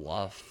into a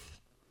bluff.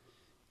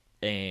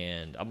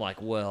 And I'm like,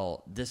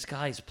 well, this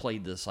guy's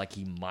played this like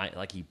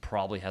he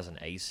probably has an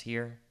ace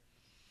here.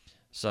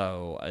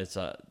 So it's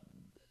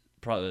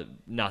probably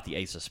not the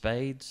ace of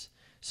spades.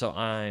 So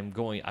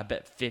I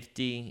bet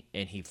 50,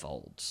 and he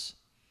folds.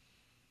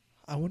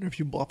 I wonder if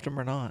you bluffed him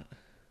or not.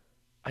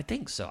 I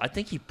think so. I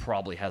think he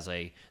probably has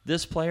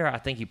this player, I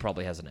think he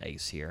probably has an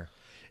ace here.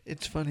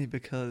 It's funny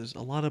because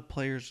a lot of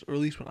players, or at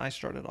least when I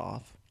started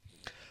off,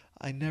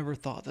 I never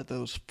thought that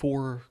those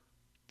four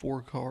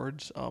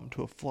cards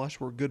to a flush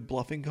were good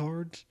bluffing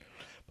cards,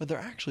 but they're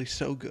actually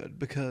so good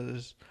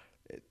because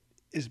it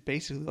is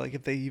basically like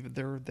if they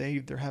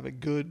either have a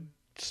good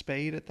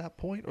spade at that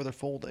point or they're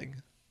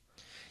folding.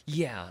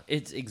 Yeah,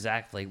 it's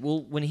exactly.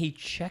 Well, when he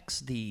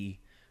checks the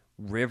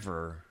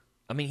river,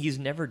 I mean, he's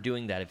never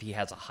doing that if he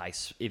has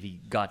if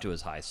he got to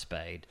his high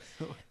spade.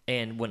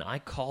 And when I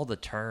call the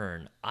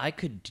turn, I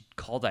could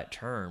call that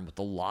turn with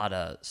a lot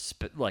of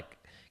like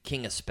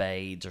king of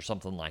spades or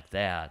something like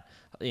that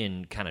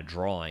in kind of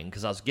drawing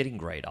because I was getting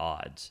great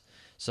odds.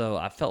 So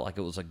I felt like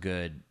it was a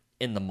good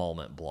in the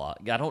moment bluff.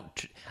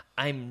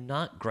 I'm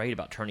not great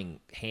about turning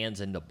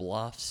hands into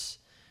bluffs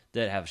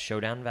that have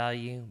showdown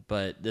value,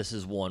 but this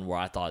is one where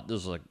I thought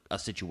this was a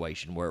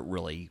situation where it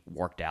really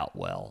worked out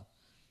well.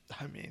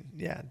 I mean,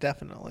 yeah,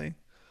 definitely.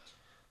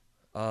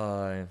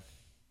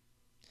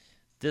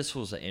 This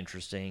was an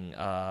interesting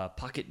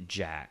pocket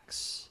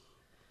jacks.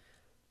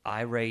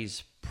 I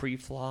raise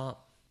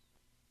pre-flop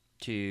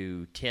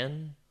to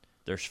 10.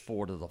 There's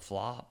 4 to the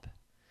flop.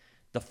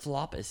 The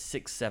flop is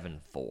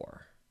 6-7-4.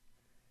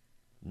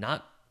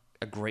 Not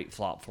a great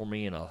flop for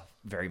me in a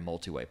very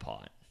multi-way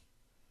pot.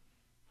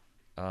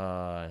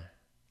 I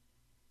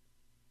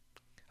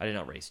did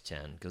not raise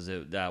 10 because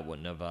that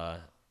wouldn't have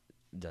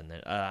done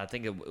that. I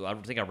think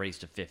I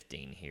raised to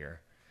 15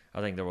 here.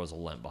 I think there was a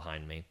limp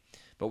behind me.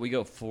 But we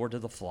go 4 to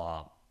the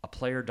flop. A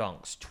player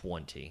donks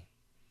 20.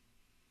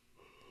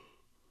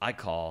 I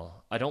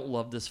call. I don't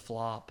love this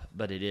flop,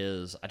 but it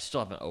is. I still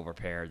haven't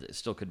overpaired. It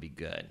still could be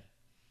good.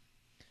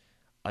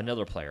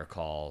 Another player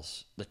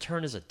calls. The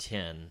turn is a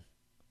 10.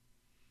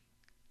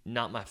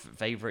 Not my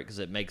favorite because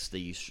it makes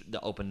the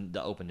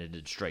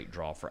open-ended straight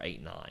draw for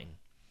 8-9.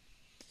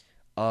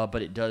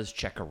 But it does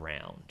check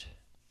around.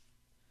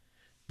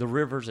 The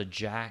river's a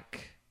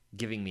jack,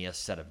 giving me a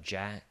set of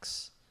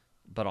jacks,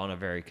 but on a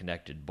very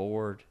connected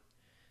board.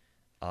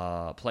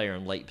 Player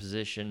in late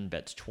position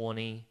bets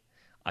 20.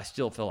 I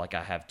still feel like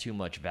I have too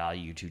much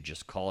value to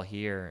just call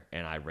here,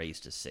 and I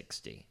raise to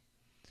 60.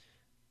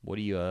 What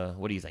do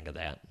you think of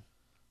that?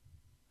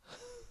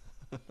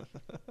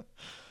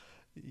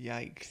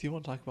 Yikes! You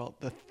want to talk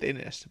about the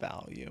thinnest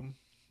value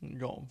you're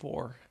going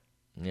for?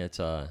 Yeah, it's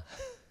well,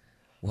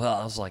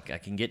 I was like, I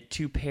can get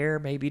 2 pair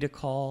maybe to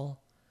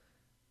call,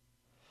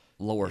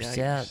 lower Yikes.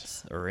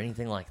 sets or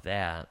anything like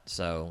that.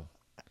 So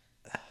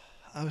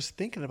I was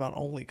thinking about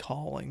only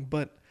calling,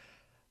 but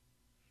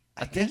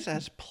I guess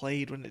as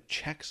played when it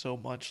checks so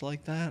much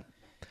like that,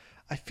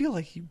 I feel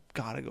like you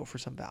gotta go for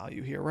some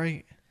value here,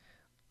 right?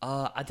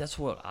 That's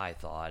what I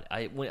thought.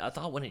 I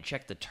thought when it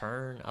checked the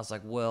turn, I was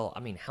like, well, I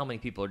mean, how many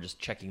people are just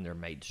checking their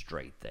made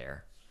straight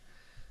there?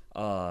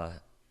 Yeah,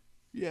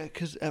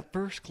 because at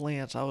first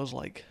glance, I was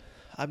like,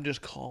 I'm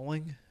just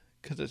calling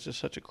because it's just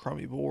such a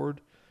crummy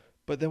board.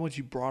 But then once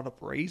you brought up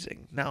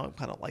raising, now I'm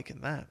kind of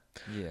liking that.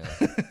 Yeah.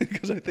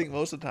 Because I think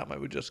most of the time I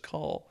would just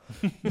call.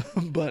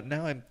 But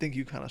now I think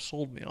you kind of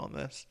sold me on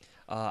this.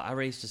 I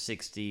raised to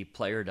 60.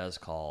 Player does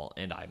call,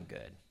 and I'm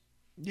good.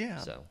 Yeah,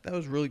 So that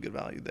was really good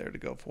value there to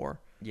go for.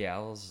 yeah,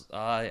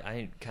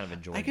 I kind of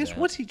enjoyed. I guess that.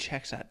 once he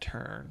checks that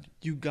turn,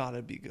 you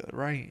gotta be good,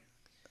 right?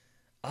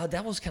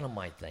 That was kind of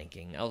my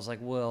thinking. I was like,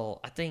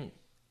 well, I think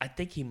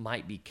he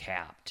might be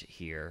capped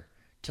here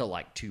to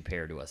like 2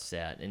 pair to a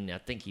set, and I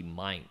think he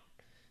might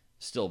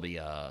still be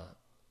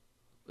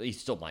he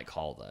still might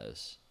call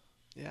those.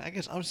 Yeah, I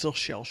guess I'm still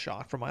shell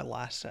shocked from my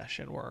last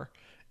session where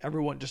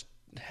everyone just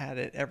had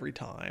it every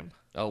time.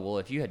 Oh well,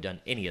 if you had done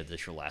any of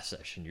this your last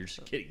session, you're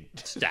just getting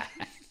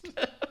stacked.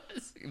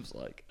 It seems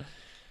like.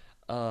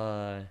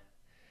 I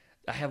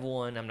have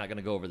one. I'm not going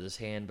to go over this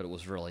hand, but it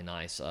was really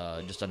nice.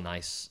 Just a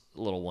nice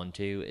little one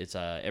too. It's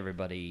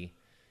everybody.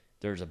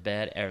 There's a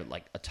bet.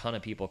 Like a ton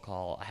of people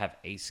call. I have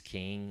Ace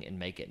King and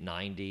make it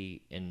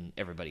 90, and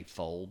everybody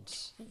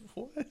folds.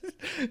 What?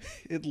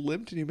 It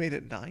limped and you made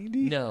it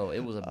 90? No,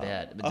 it was a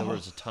bet, but there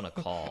was a ton of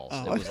calls.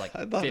 It was like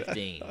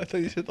 15. I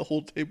thought you said the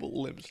whole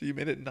table limped, so you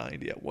made it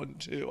 90 at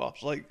 1-2. I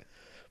was like,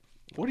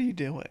 what are you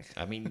doing?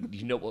 I mean,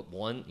 you know what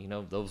one? You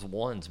know those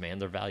ones, man.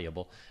 They're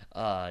valuable.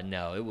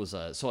 No, it was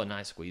a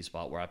nice squeeze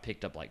spot where I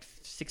picked up like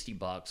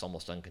 $60,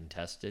 almost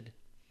uncontested.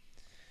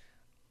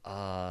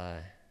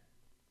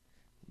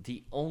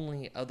 The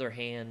only other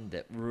hand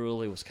that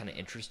really was kind of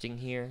interesting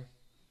here,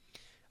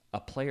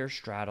 a player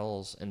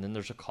straddles and then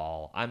there's a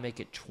call. I make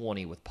it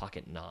 20 with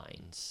pocket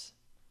 9s.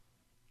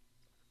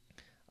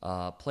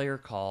 Player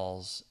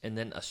calls and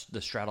then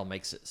the straddle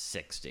makes it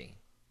 60.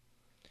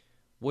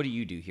 What do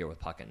you do here with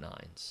pocket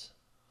 9s?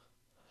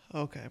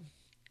 Okay.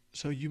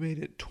 So you made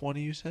it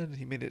 20, you said?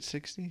 He made it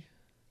 60?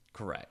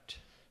 Correct.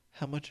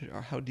 How much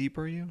or how deep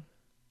are you?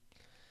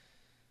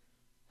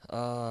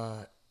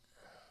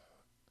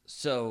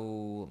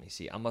 So let me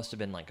see. I must have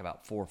been like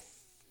about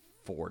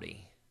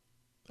 440.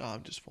 Oh,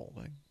 I'm just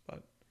folding,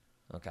 but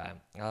Okay.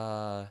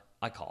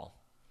 I call.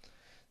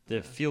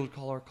 The field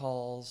caller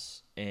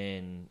calls,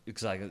 and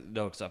because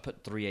I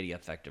put 380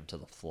 effective to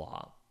the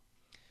flop.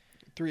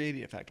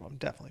 380 effective. I'm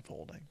definitely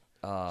folding.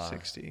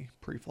 60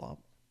 pre-flop.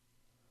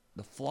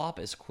 The flop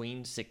is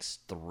Queen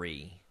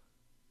 6-3.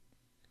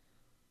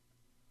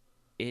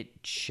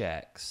 It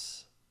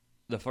checks.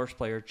 The first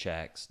player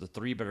checks. The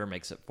 3-better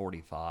makes it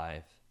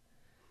 45.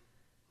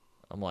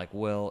 I'm like,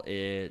 well,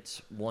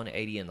 it's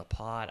 180 in the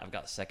pot. I've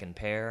got second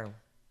pair.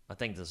 I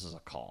think this is a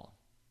call.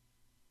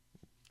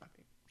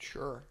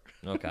 Sure.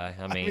 Okay,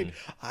 I I mean, mean,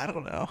 I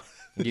don't know.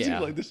 It Yeah.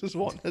 seems like this is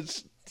one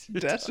that's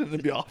destined to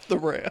be off the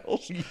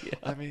rails.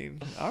 I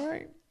mean, all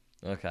right.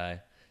 okay.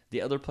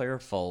 The other player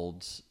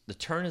folds. The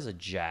turn is a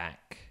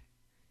jack.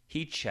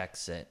 He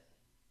checks it.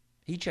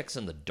 He checks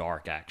in the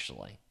dark,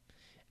 actually.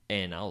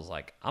 And I was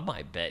like, I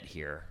might bet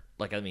here.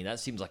 Like, I mean, that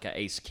seems like an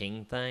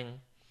ace-king thing.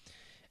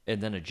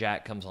 And then a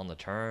jack comes on the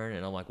turn,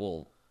 and I'm like,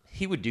 well,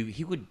 he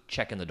would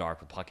check in the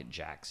dark with pocket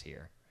jacks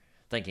here,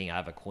 thinking I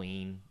have a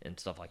queen and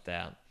stuff like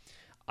that.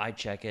 I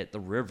check it. The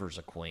river's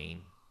a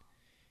queen.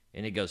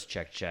 And it goes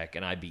check, check,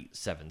 and I beat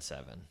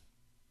 7-7.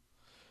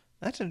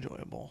 That's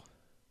enjoyable.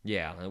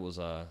 Yeah, it was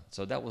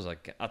so that was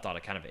like, I thought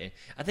it kind of,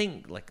 I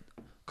think like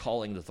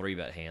calling the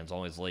 3-bet hands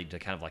always lead to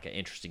kind of like an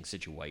interesting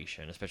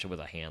situation, especially with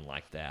a hand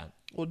like that.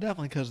 Well,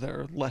 definitely because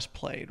they're less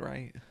played,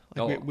 right?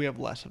 Like we have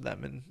less of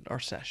them in our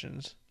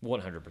sessions.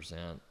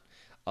 100%.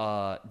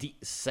 The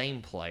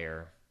same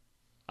player,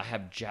 I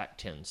have Jack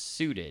 10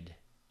 suited,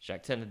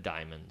 Jack 10 of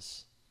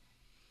diamonds.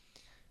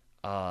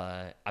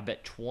 I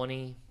bet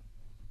 20.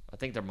 I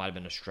think there might have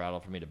been a straddle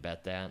for me to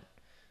bet that.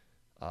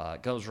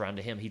 Goes around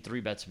to him. He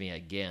 3-bets me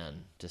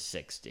again to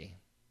 60.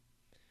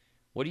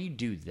 What do you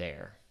do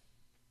there?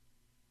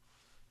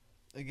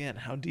 Again,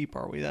 how deep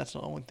are we? That's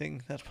the only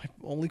thing. That's my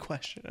only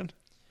question.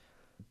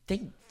 I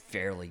think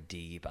fairly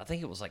deep. I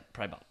think it was like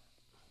probably about,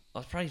 I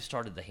was probably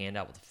started the hand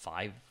out with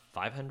 500,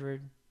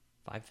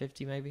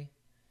 550 maybe.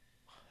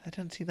 That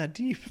doesn't seem that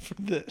deep for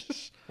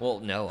this. Well,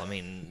 no, I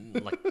mean,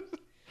 like,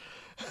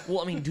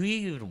 well, I mean, do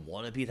you even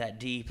want to be that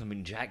deep? I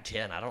mean, Jack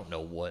 10, I don't know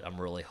what I'm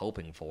really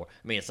hoping for.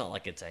 I mean, it's not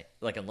like it's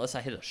like, unless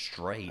I hit a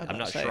straight, I'm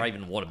not sure I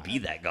even want to be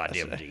that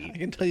goddamn I deep.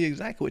 can tell you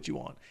exactly what you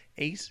want.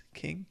 Ace,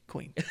 king,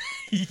 queen.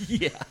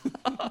 Yeah.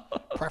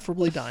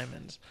 Preferably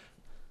diamonds.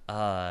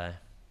 Uh,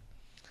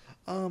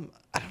 I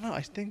don't know.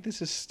 I think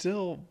this is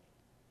still,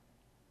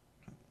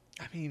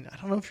 I mean, I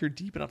don't know if you're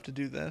deep enough to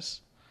do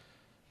this.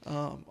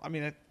 I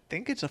mean, I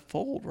think it's a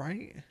fold,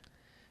 right?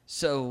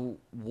 So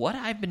what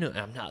I've been doing,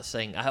 I'm not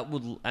saying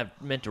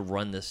I've meant to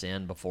run this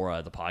in before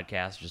the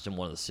podcast, just in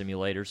one of the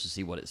simulators to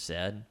see what it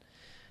said.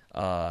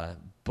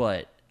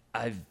 But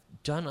I've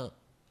done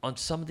on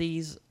some of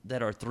these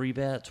that are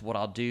 3-bets. What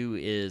I'll do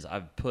is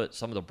I've put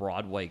some of the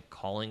Broadway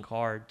calling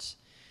cards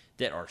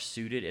that are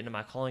suited into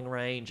my calling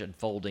range and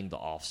folding the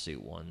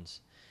offsuit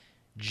ones.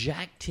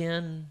 Jack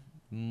 10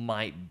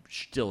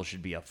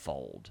 should be a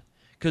fold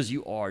because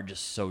you are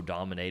just so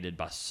dominated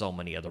by so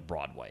many other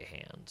Broadway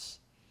hands.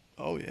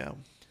 Oh, yeah.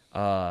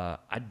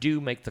 I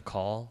do make the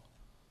call.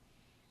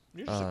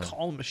 You're just a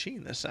calling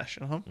machine this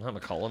session, huh? I'm a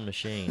calling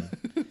machine.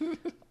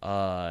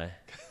 I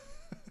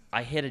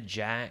hit a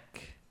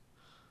jack.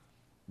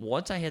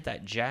 Once I hit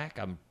that jack,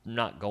 I'm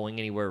not going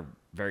anywhere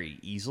very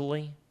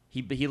easily.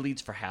 He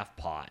leads for half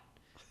pot.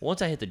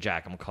 Once I hit the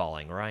jack, I'm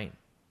calling, right?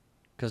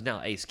 Because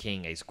now ace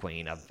king, ace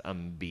queen,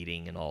 I'm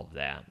beating and all of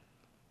that.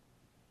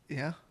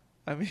 Yeah.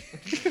 I mean,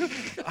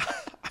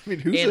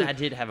 I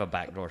did have a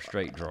backdoor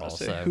straight draw.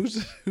 So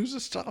who's to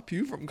stop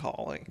you from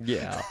calling?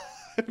 Yeah.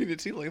 I mean,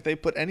 it seems like if they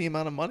put any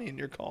amount of money in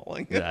your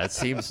calling. Yeah, it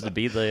seems to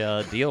be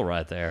the deal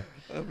right there.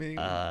 I mean,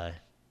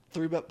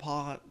 3-bet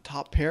pot,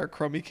 top pair,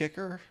 crummy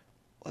kicker.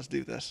 Let's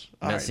do this.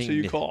 All right, so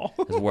you call.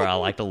 This is where I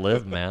like to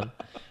live, man.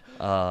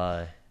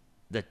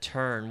 The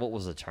turn, what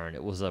was the turn?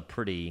 It was a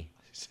pretty...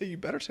 So you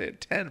better say a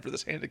 10 for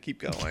this hand to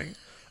keep going.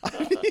 I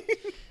mean,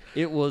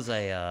 it was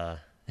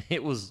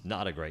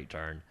not a great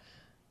turn.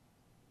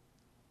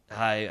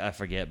 I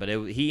forget, but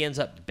he ends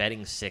up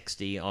betting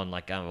 60 on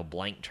like kind of a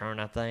blank turn,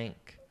 I think.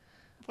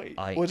 Wait,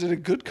 was it a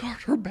good card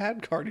or a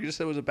bad card? You just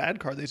said it was a bad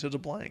card. They said it was a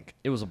blank.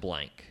 It was a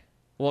blank.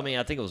 Well, I mean,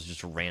 I think it was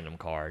just a random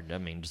card. I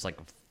mean, just like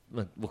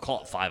we'll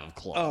call it 5 of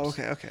clubs.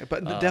 Oh, okay.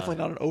 But definitely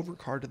not an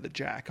overcard to the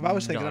jack. If I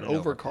was thinking an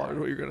overcard,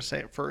 what you're going to say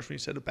at first when you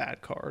said a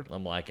bad card.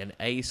 I'm like an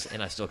ace,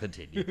 and I still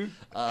continue.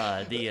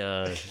 That's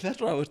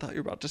what I always thought you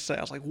were about to say.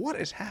 I was like, what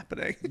is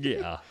happening?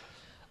 Yeah.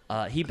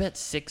 He bet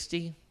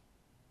 60.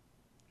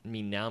 I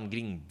mean, now I'm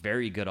getting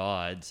very good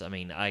odds. I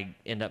mean, I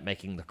end up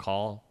making the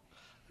call.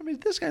 I mean,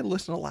 this guy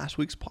listened to last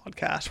week's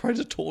podcast where I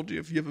just told you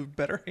if you have a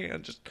better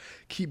hand, just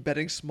keep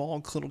betting small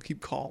and Clint will keep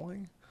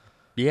calling.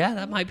 Yeah,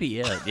 that might be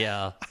it.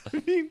 Yeah.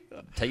 I mean,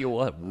 tell you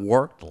what,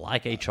 worked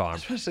like a charm. I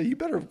was going to say, you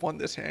better have won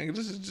this hand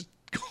because this has just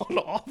gone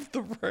off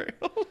the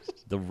rails.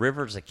 The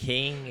river's a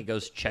king. It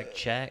goes check,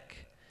 check.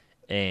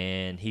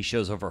 And he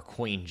shows over a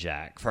queen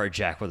jack for a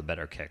jack with a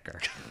better kicker.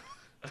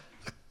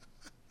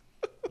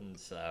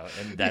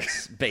 And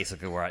that's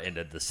basically where I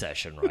ended the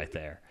session right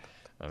there.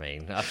 I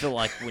mean, I feel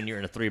like when you're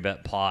in a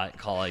 3-bet pot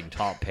calling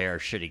top pair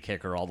shitty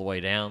kicker all the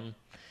way down,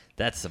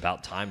 that's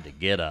about time to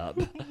get up.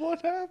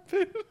 What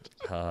happened?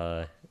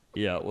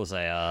 Yeah, it was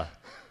a...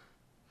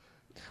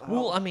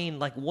 Well, I mean,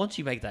 like, once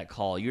you make that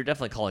call, you're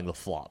definitely calling the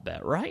flop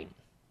bet, right?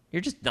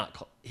 You're just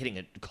not hitting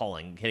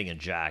a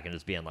jack and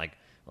just being like,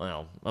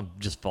 well, I'm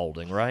just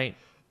folding, right?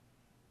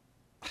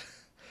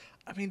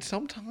 I mean,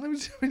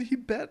 sometimes when he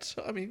bets,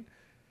 I mean,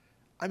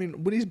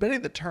 when he's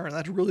betting the turn,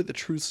 that's really the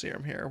truth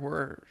serum here.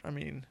 Where, I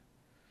mean,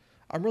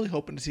 I'm really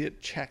hoping to see it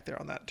check there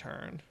on that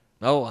turn.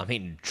 Oh, I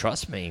mean,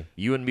 trust me,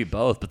 you and me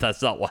both, but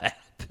that's not what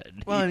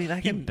happened. Well, I mean, I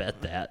He can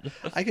bet that.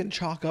 I can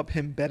chalk up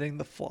him betting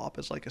the flop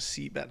as like a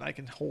C bet, and I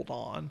can hold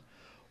on.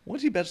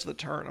 Once he bets the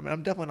turn, I mean,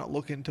 I'm definitely not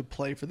looking to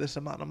play for this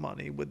amount of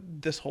money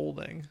with this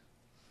holding.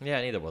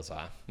 Yeah, neither was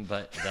I,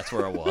 but that's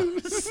where I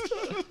was.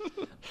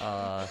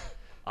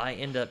 I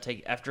end up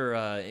taking after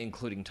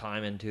including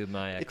time into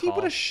my If he call.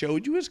 would have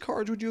showed you his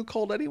cards, would you have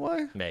called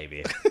anyway?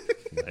 Maybe.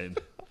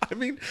 I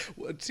mean,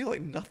 it seemed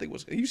like nothing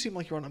was. You seemed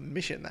like you're on a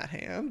mission that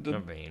hand to I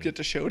mean- get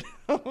to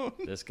showdown.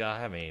 This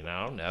guy, I mean,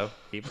 I don't know.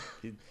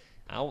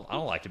 I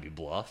don't like to be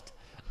bluffed.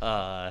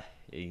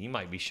 He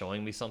might be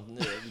showing me something,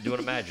 doing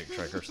a magic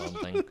trick or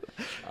something.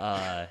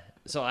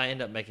 So I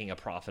end up making a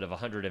profit of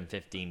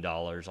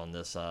 $115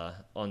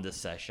 on this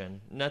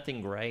session.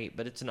 Nothing great,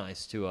 but it's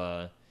nice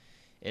to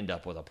end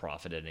up with a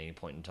profit at any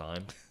point in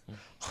time,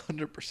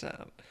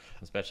 100%.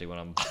 especially when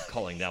I'm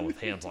calling down with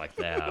hands like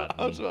that.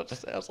 I was about to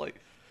say, I was like,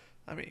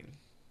 I mean,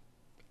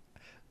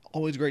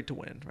 always great to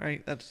win,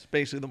 right? That's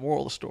basically the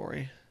moral of the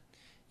story.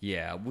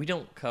 Yeah, we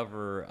don't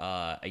cover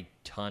a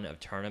ton of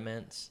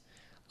tournaments.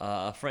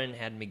 A friend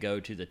had me go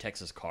to the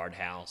Texas Card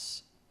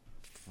House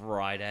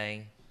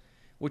Friday,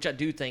 which I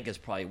do think is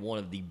probably one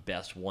of the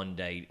best one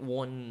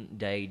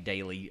day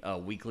daily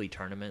weekly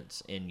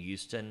tournaments in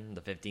Houston.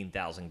 The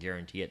 15,000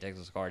 guarantee at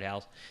Texas Card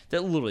House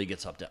that literally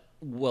gets up to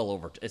well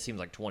over. It seems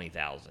like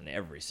 20,000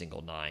 every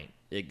single night.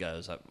 It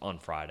goes up on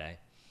Friday.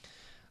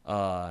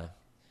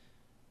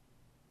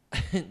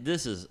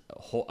 This is,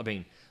 I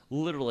mean,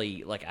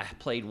 literally, like, I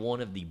played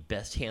one of the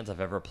best hands I've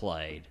ever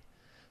played,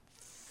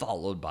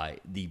 followed by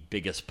the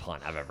biggest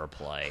punt I've ever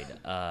played.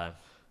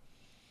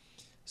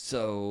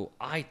 So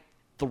I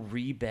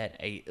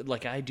 3-bet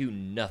I do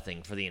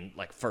nothing for the,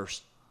 like,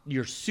 first,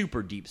 you're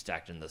super deep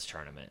stacked in this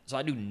tournament. So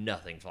I do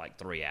nothing for like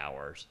 3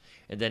 hours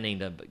and then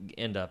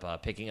end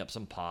up picking up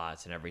some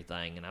pots and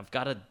everything. And I've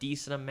got a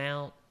decent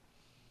amount.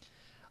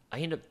 I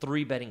end up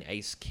 3-betting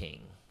ace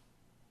king.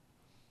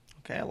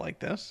 Okay, I like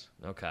this.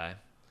 Okay.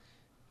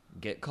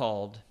 Get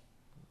called.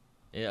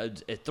 A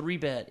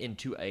 3-bet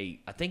into I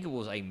think it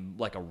was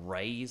like a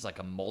raise, like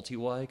a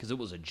multi-way, because it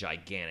was a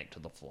gigantic to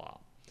the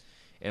flop.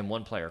 And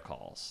one player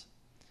calls.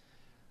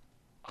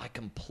 I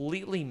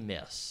completely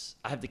miss.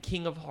 I have the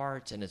king of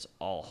hearts, and it's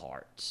all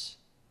hearts.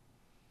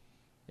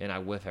 And I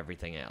whiff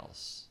everything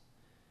else.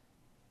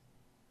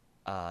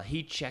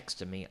 He checks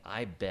to me.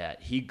 I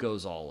bet. He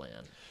goes all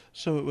in.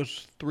 So it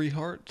was 3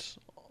 hearts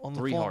on the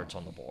 3 flop? hearts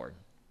on the board.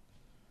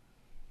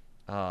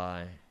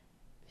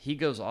 He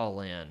goes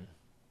all in.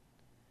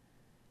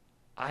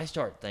 I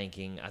start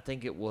thinking, I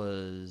think it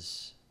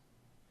was,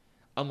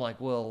 I'm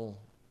like, well,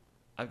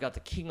 I've got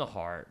the king of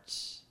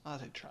hearts. I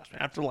say, trust me.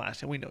 After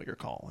last time, we know you're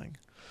calling.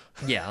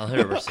 Yeah,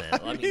 100%.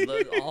 I mean,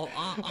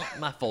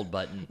 my fold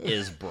button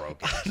is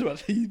broken. I was about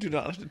to say, you do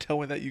not have to tell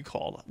me that you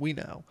called. We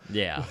know.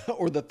 Yeah.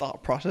 Or the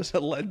thought process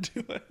that led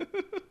to it.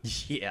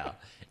 Yeah.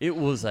 It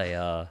was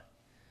well,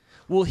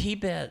 he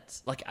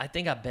bets, like, I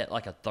think I bet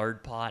like a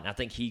third pot, and I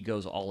think he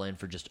goes all in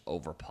for just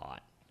over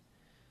pot.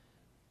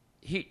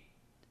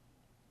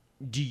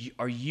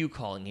 Are you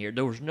calling here?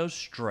 There was no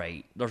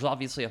straight. There's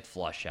obviously a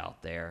flush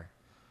out there.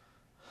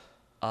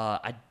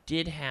 I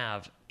did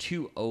have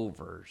 2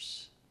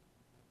 overs.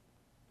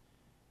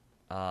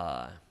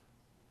 So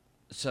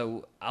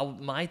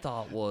my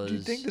thought was... Do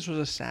you think this was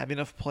a savvy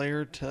enough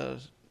player to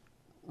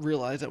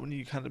realize that when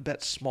you kind of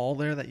bet small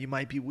there that you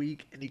might be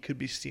weak and he could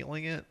be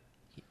stealing it?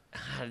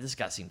 This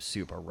guy seems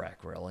super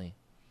wreck, really.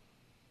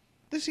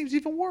 This seems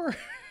even worse.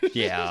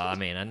 Yeah, I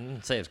mean, I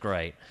didn't say it's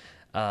great.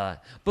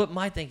 But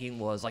my thinking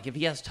was, like, if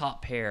he has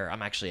top pair,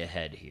 I'm actually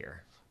ahead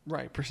here.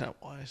 Right,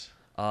 percent-wise.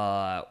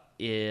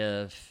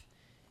 If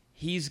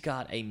he's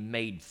got a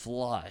made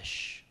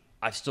flush,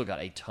 I've still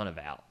got a ton of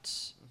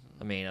outs.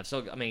 I mean, I'm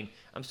still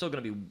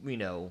going to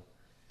be,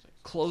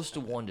 close to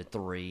 1 to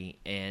 3,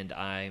 and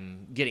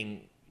I'm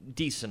getting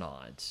decent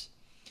odds.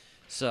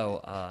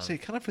 So, Say,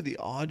 kind of for the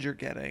odds you're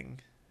getting,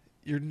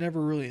 you're never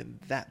really in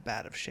that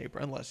bad of shape,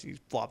 unless you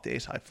flop the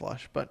ace-high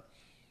flush. But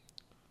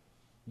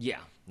yeah,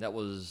 that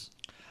was...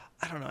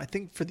 I don't know. I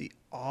think for the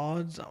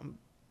odds, I'm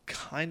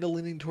kind of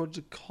leaning towards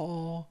a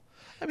call.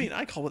 I mean,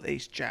 I call with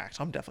ace-jack,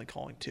 so I'm definitely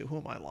calling too. Who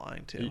am I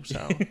lying to?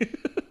 So,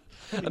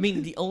 I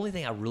mean, the only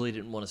thing I really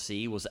didn't want to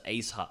see was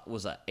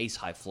an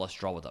ace-high flush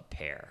draw with a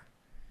pair.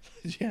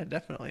 yeah,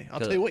 definitely. I'll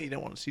tell you what you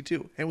don't want to see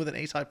too, and with an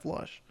ace-high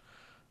flush.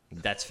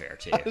 That's fair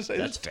too. I was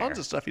saying, That's there's fair. tons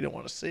of stuff you don't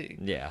want to see.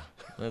 Yeah,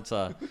 that's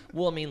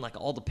well, I mean, like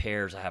all the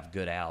pairs, I have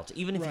good outs.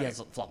 Even if he Right. has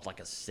flopped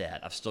like a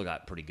set, I've still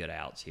got pretty good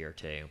outs here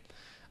too.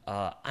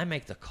 I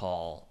make the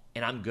call,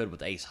 and I'm good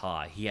with ace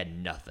high. He had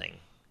nothing.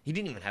 He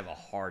didn't even have a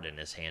heart in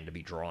his hand to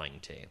be drawing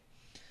to.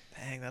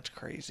 Dang, that's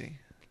crazy.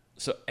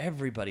 So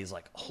everybody's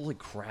like, "Holy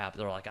crap!"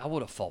 They're like, "I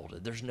would have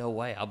folded. There's no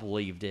way." I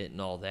believed it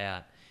and all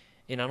that.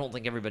 And I don't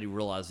think everybody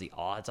realized the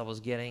odds I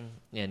was getting.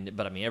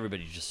 But I mean,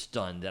 everybody's just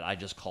stunned that I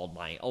just called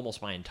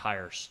almost my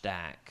entire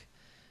stack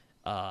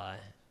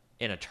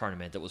in a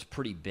tournament that was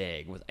pretty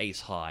big with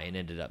ace high and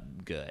ended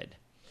up good.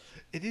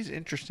 It is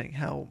interesting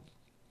how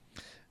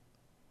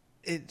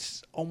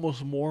it's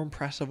almost more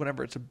impressive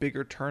whenever it's a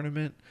bigger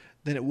tournament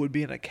than it would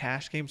be in a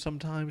cash game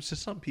sometimes to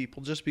some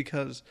people, just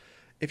because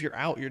if you're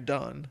out, you're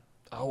done.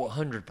 Oh,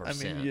 100%. I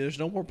mean, there's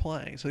no more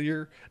playing. So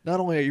you're not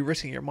only are you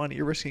risking your money,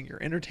 you're risking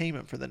your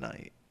entertainment for the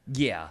night.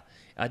 Yeah,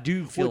 I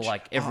do feel Which-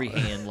 like every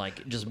hand,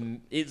 like, just,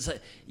 it's,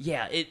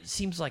 it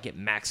seems like it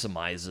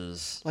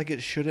maximizes. Like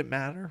it shouldn't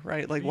matter,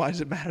 right? Like why does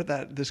it matter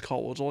that this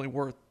call was only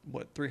worth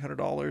what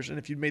 $300, and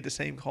if you'd made the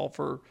same call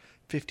for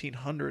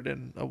 $1,500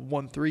 in a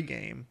 1-3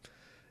 game,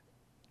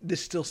 this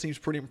still seems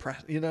pretty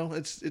impressive. You know,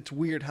 it's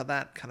weird how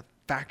that kind of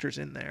factors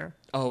in there.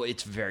 Oh,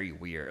 it's very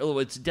weird. Oh,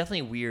 it's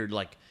definitely weird,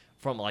 like,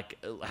 from, like,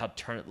 how,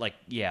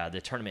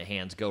 the tournament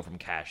hands go from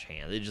cash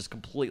hands. They're just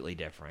completely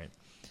different.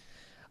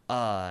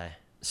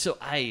 So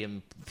I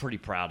am pretty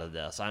proud of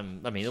this. I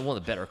mean, one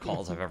of the better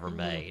calls I've ever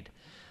made.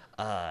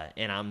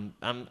 And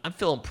I'm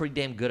feeling pretty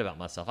damn good about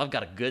myself. I've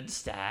got a good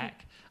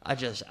stack. I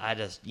just,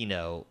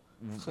 So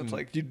it's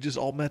like you just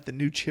all met the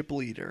new chip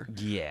leader.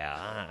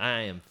 yeah,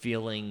 I'm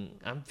feeling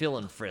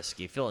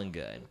frisky, feeling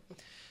good.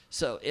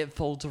 So it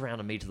folds around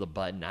to me to the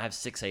button. I have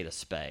 6-8 of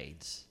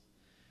spades.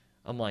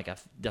 I'm like, I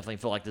definitely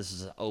feel like this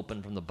is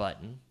open from the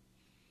button.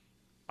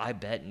 I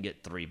bet and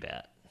get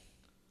 3-bet.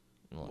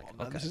 I'm like,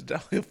 Now, okay. this is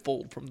definitely a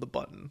fold from the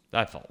button.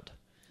 I fold.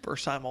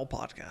 First time all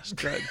podcast.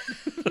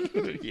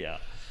 Good. Yeah.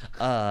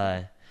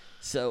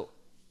 So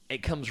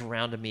it comes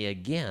around to me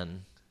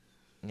again,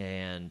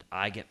 and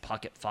I get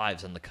pocket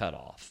fives in the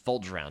cutoff.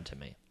 Folds around to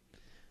me.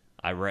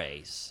 I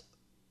raise.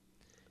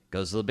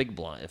 Goes to the big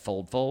blind.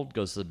 Fold.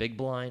 Goes to the big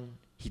blind.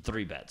 He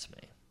 3-bets me.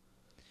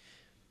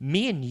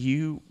 Me and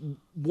you,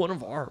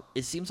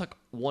 it seems like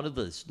one of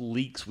the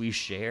leaks we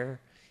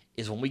share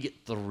is when we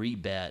get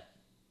 3-bet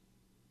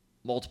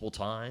multiple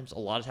times. A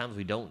lot of times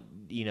we don't,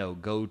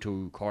 go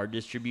to card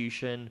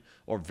distribution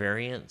or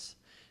variance.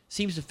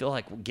 Seems to feel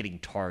like we're getting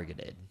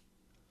targeted.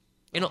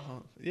 And,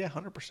 Yeah,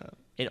 100%.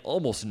 and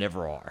almost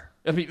never are.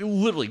 I mean, it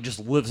literally just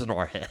lives in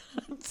our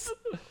heads.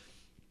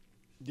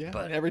 Yeah,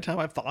 But- and every time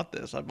I've thought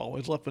this, I've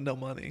always left with no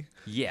money.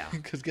 Yeah.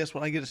 Because guess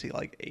what? I get to see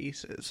like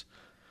aces.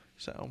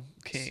 So,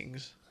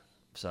 kings.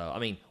 So, I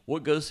mean,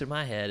 what goes through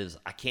my head is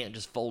I can't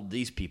just fold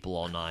these people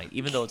all night,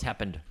 even though it's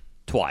happened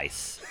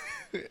twice.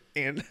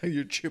 And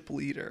your chip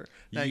leader.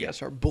 Now you Yeah. got to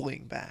start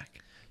bullying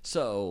back.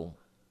 So,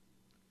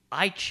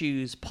 I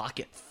choose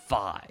pocket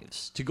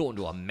fives to go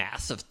into a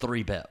massive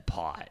 3-bet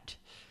pot.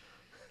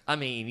 I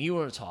mean, you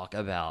want to talk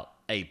about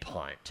a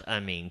punt. I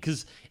mean,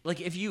 because,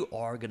 like, if you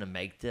are going to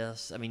make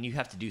this, I mean, you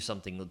have to do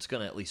something that's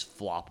going to at least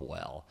flop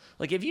well.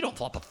 Like, if you don't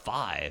flop a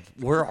 5,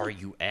 where are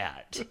you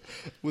at?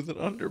 With an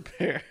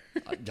underpair.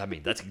 I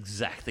mean, that's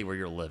exactly where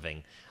you're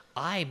living.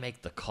 I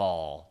make the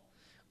call,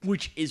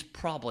 which is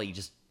probably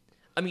just,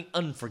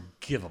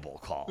 unforgivable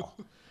call.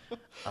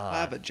 I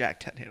have a Jack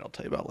 10 hand I'll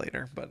tell you about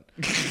later. But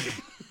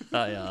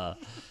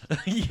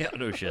Yeah,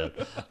 no shit.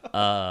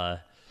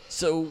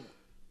 So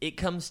it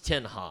comes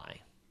 10 high.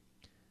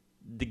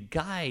 The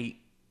guy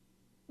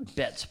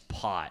bets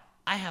pot.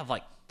 I have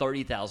like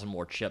 30,000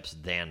 more chips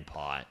than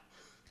pot.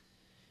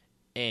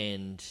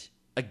 And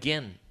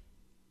again,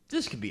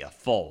 this could be a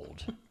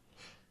fold.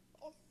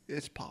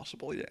 it's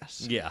possible,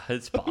 yes. Yeah,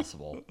 it's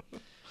possible.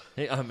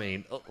 I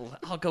mean,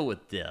 I'll go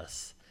with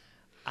this.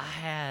 I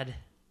had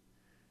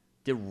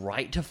the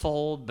right to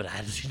fold, but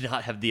I did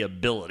not have the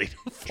ability to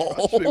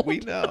Trust me, fold. we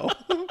know.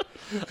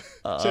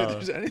 So if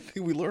there's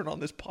anything we learned on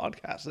this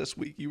podcast this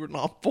week, you were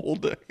not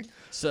folding.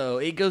 So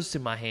it goes to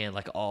my hand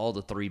like all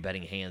the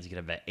 3-betting hands. You can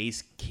have an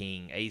ace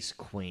king, ace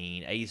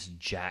queen, ace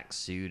jack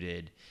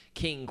suited,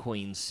 king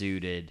queen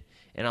suited,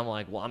 and I'm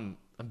like, well, I'm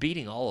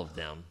beating all of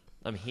them.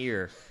 I'm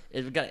here.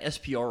 We've got an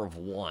SPR of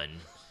 1,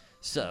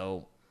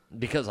 so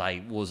because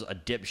I was a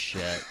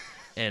dipshit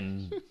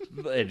and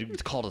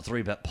it called a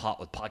 3-bet pot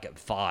with pocket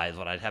fives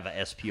when I'd have an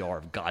SPR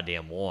of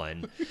goddamn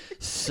 1,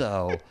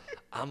 so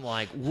I'm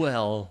like,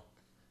 well,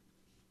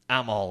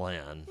 I'm all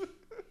in.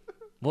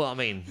 Well, I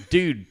mean,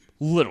 dude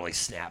literally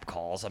snap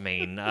calls. I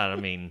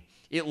mean,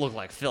 it looked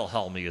like Phil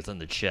Hellmuth in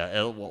the chat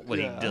when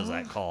he does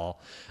that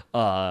call.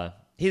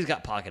 He's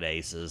got pocket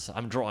aces.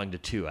 I'm drawing to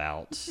 2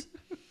 outs.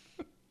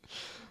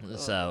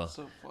 So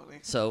funny.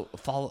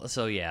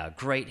 So yeah,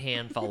 great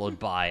hand followed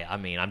by,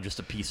 I'm just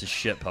a piece of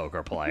shit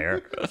poker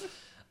player.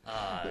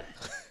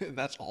 And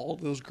that's all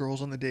those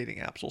girls on the dating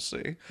apps will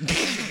see.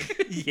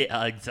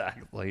 Yeah,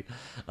 exactly.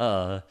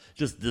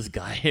 Just this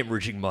guy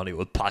hemorrhaging money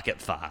with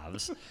pocket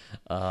fives.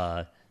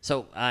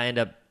 So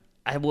I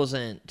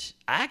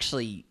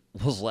actually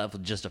was left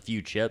with just a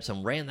few chips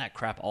and ran that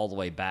crap all the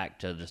way back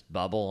to just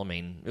bubble. I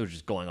mean, it was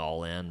just going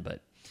all in,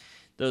 but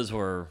those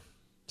were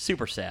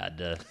super sad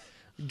to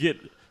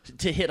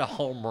hit a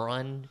home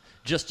run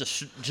just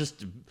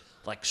to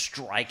like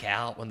strike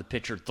out when the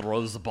pitcher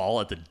throws the ball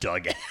at the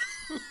dugout.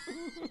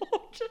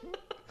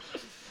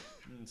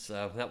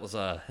 So that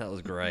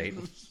was great.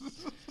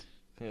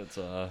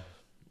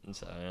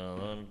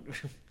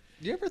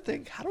 You ever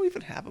think, how do we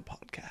even have a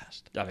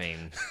podcast? I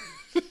mean,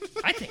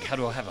 I think how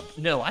do I have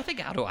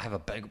a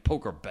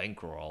poker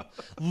bankroll?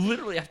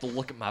 Literally have to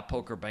look at my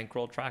poker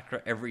bankroll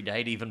tracker every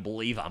day to even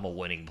believe I'm a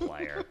winning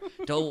player.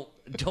 Don't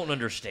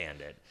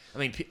understand it. I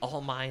mean, all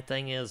my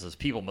thing is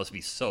people must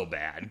be so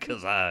bad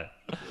because I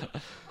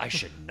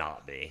should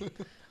not be.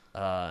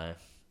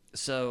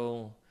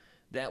 So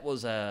that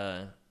was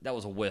a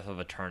whiff of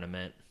a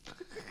tournament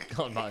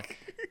on my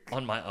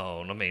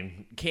own. I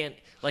mean,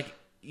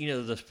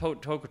 the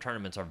poker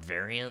tournaments are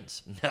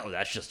variants. No,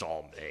 that's just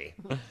all me.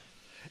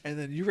 And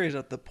then you raised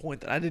up the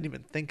point that I didn't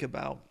even think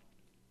about,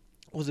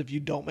 was if you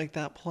don't make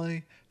that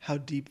play, how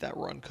deep that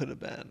run could have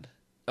been.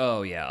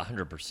 Oh, yeah,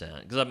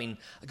 100%.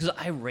 Because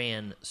I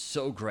ran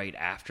so great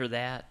after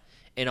that,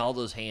 and all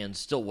those hands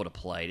still would have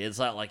played. It's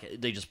not like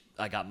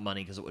I got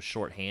money because it was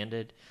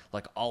short-handed.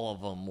 Like, all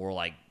of them were,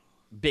 like,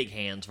 big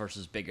hands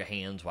versus bigger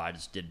hands where I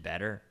just did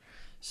better.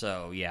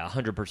 So, yeah,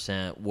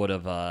 100% would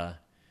have...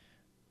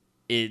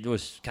 it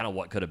was kind of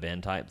what could have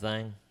been type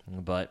thing,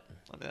 but...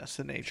 I mean, that's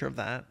the nature of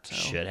that. So.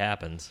 Shit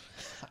happens.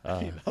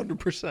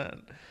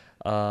 100%.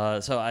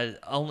 So I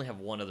only have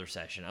one other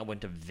session. I went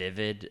to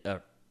Vivid...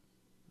 I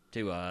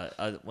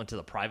went to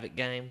the private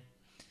game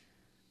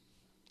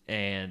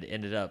and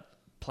ended up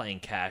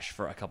playing cash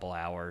for a couple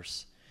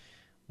hours.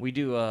 We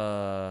do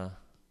the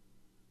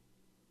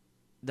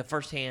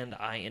first hand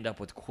I end up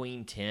with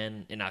Queen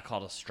 10 and I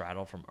called a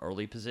straddle from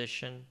early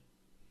position.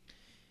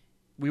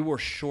 We were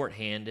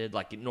short-handed.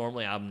 Like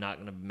normally I'm not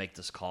going to make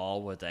this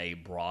call with two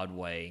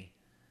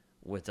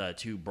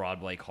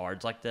Broadway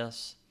cards like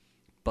this,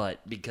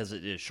 but because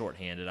it is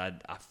short-handed,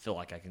 I feel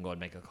like I can go ahead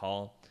and make a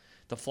call.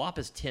 The flop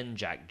is 10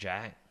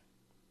 Jack.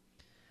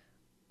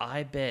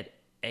 I bet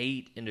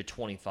 8 into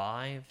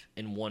 25,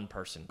 and one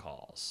person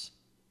calls.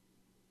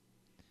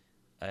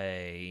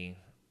 The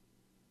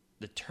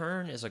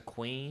turn is a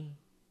queen.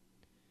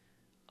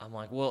 I'm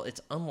like, well,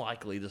 it's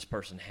unlikely this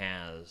person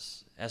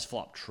has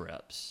flop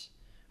trips.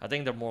 I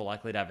think they're more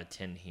likely to have a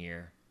 10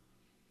 here.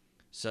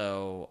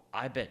 So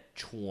I bet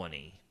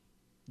 20.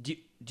 Do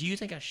you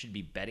think I should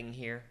be betting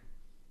here?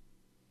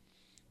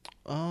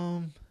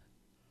 I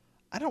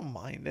don't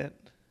mind it.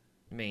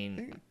 I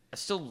mean, I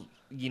still,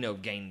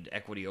 gained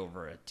equity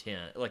over a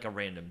 10, like a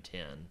random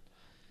 10.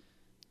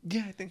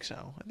 Yeah, I think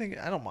so.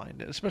 I don't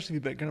mind it, especially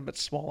if you're going to bet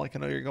small like I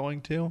know you're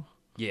going to.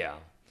 Yeah.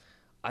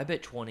 I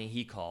bet 20,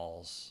 he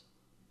calls.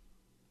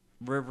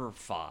 River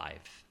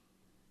 5.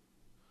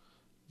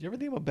 You ever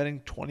think about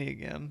betting 20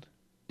 again?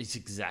 It's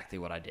exactly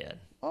what I did.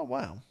 Oh,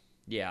 wow.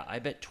 Yeah, I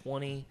bet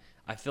 20.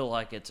 I feel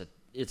like it's a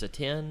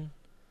 10.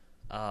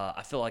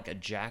 I feel like a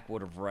jack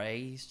would have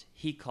raised.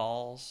 He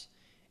calls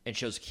and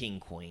shows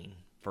king queen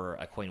for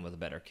a queen with a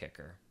better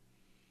kicker.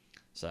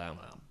 So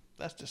wow,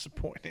 that's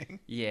disappointing.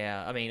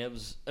 Yeah, I mean it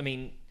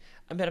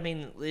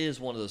is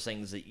one of those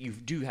things that you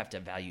do have to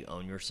value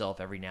own yourself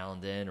every now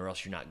and then, or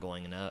else you're not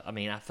going enough. I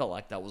mean, I felt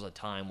like that was a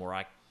time where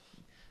I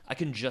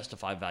can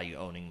justify value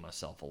owning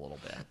myself a little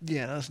bit.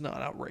 Yeah, that's not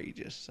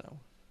outrageous.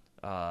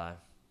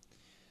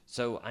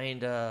 So I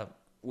end up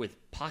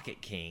with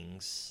pocket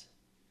kings.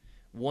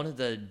 One of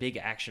the big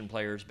action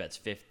players bets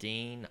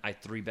 15. I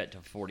 3-bet to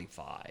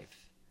 45.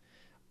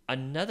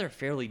 Another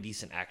fairly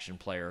decent action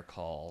player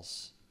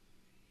calls.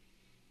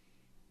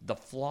 The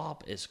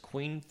flop is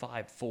queen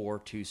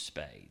 5-4, 2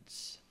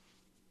 spades.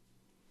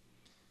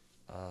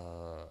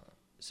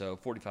 So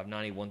 45,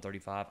 90,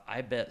 135.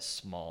 I bet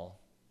small,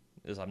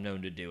 as I'm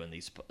known to do in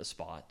these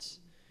spots.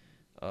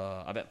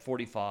 I bet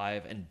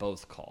 45 and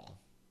both call.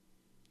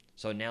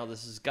 So now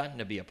this has gotten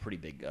to be a pretty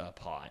big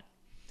pot.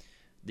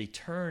 The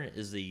turn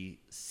is the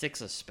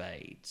 6 of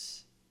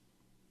spades.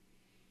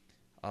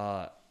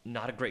 Not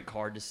a great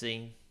card to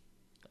see.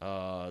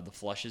 The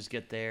flushes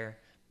get there,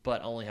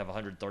 but only have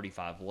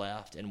 135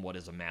 left in what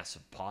is a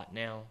massive pot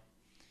now.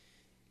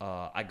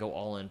 I go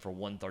all in for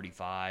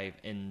 135,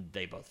 and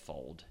they both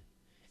fold.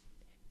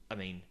 I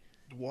mean...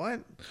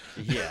 What?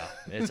 Yeah.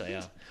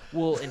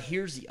 Well, and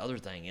here's the other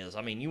thing is,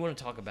 I mean, you want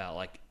to talk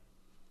about,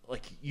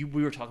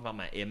 we were talking about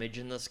my image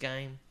in this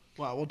game.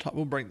 Well,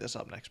 we'll bring this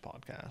up next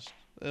podcast.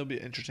 It'll be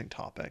an interesting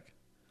topic.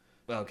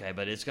 Okay,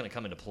 but it's going to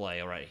come into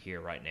play right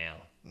here, right now.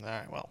 All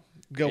right, well,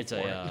 go for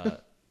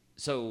it.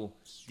 So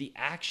the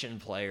action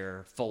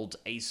player folds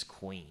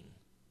ace-queen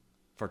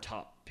for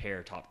top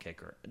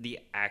kicker. The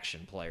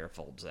action player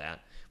folds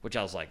that, which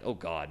I was like, oh,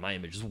 God, my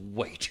image is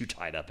way too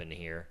tied up in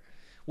here.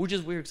 Which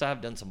is weird because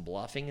I've done some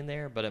bluffing in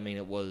there, but, I mean,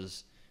 I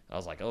was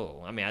like,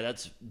 oh, I mean,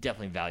 that's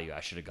definitely value I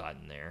should have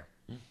gotten there.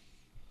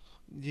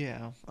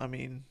 Yeah, I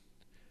mean...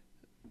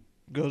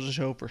 goes to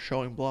show for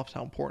showing bluffs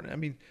how important. I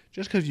mean,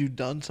 just because you've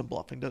done some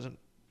bluffing doesn't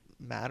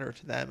matter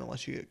to them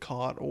unless you get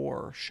caught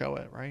or show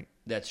it, right?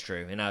 That's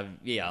true. And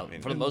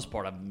for the most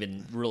part, I've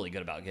been really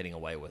good about getting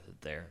away with it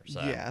there.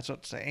 So. Yeah, that's what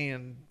I'm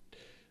saying.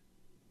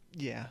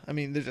 Yeah, I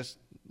mean, they're just,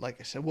 like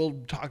I said, we'll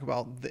talk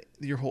about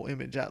your whole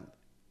image,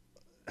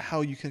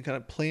 how you can kind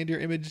of plan your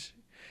image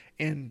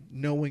and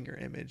knowing your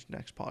image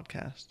next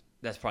podcast.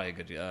 That's probably a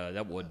good,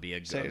 that would be a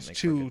good,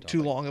 it's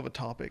too long of a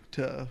topic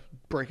to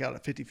break out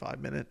at 55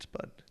 minutes,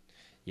 but...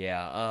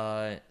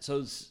 Yeah.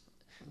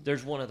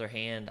 There's one other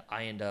hand.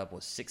 I end up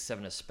with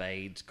 6-7 of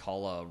spades,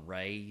 call a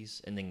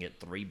raise, and then get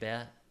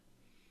 3-bet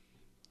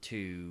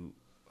to.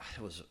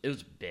 It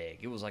was big.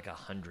 It was like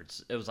 100.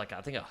 It was like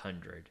I think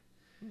 100.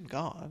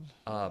 God.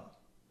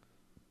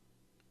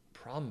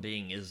 Problem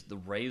being is the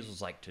raise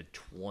was like to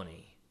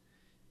 20,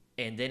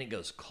 and then it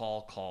goes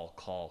call, call,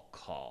 call,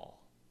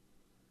 call,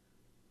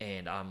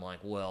 and I'm like,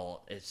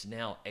 well, it's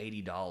now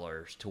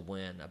 $80 to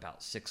win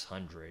about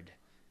 600.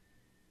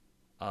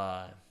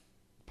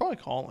 Probably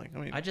calling. I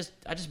mean, I just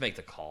make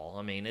the call.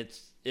 I mean,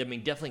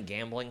 definitely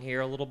gambling here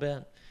a little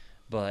bit,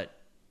 but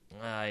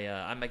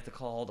I make the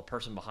call. The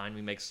person behind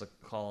me makes the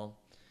call,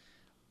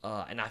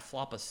 and I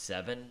flop a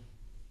 7.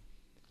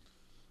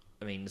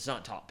 I mean, it's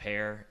not top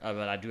pair,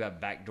 but I do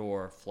have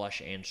backdoor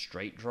flush and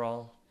straight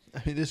draw.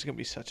 I mean, this is gonna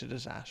be such a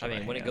disaster. I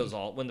mean, when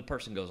the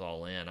person goes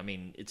all in, I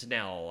mean, it's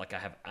now like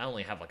I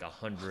only have like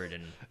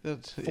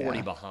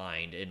 140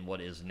 behind in what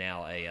is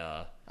now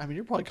a. I mean,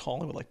 you're probably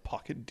calling with like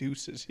pocket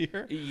deuces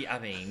here. Yeah, I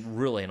mean,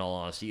 really, in all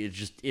honesty, it's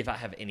just if I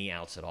have any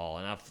outs at all,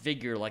 and I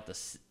figure like a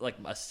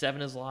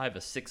 7 is live,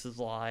 a 6 is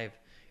live,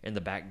 and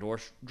the backdoor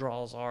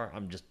draws are,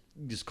 I'm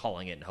just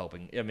calling it and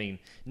hoping. I mean,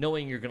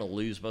 knowing you're going to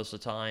lose most of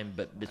the time,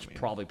 but it's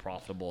probably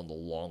profitable in the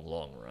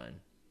long run.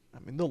 I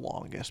mean, the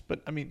longest,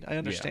 but I mean, I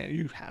understand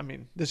you. I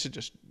mean, this is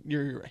just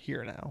you're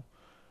here now.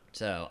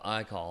 So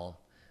I call,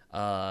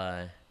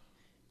 and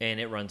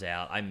it runs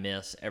out. I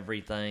miss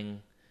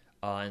everything,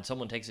 and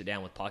someone takes it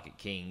down with pocket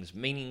kings,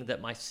 meaning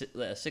that my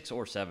 6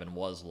 or 7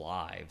 was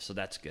live. So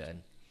that's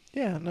good.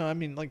 Yeah, no, I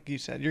mean, like you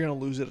said, you're gonna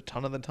lose it a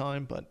ton of the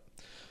time, but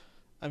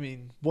I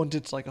mean, once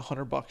it's like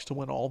 $100 to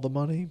win all the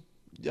money,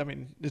 I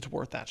mean, it's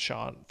worth that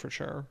shot for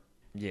sure.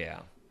 Yeah.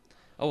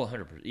 Oh,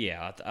 100%.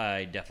 Yeah,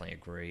 I definitely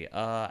agree.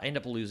 I end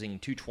up losing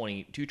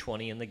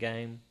 220 in the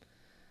game.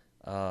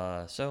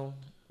 So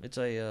it's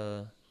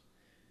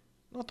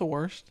not the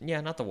worst. Yeah,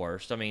 not the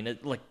worst. I mean,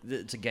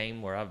 it's a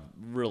game where I've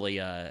really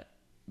had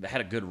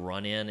a good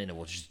run in, and it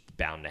was just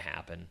bound to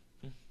happen.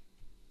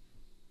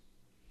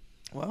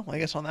 Well, I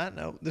guess on that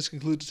note, this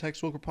concludes the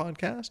Texas Poker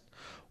Podcast.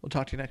 We'll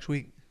talk to you next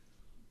week.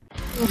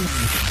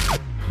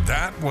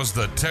 That was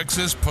the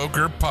Texas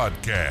Poker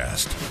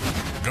Podcast.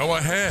 Go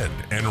ahead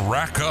and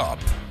rack up,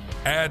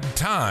 add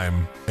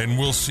time, and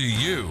we'll see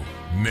you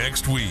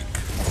next week.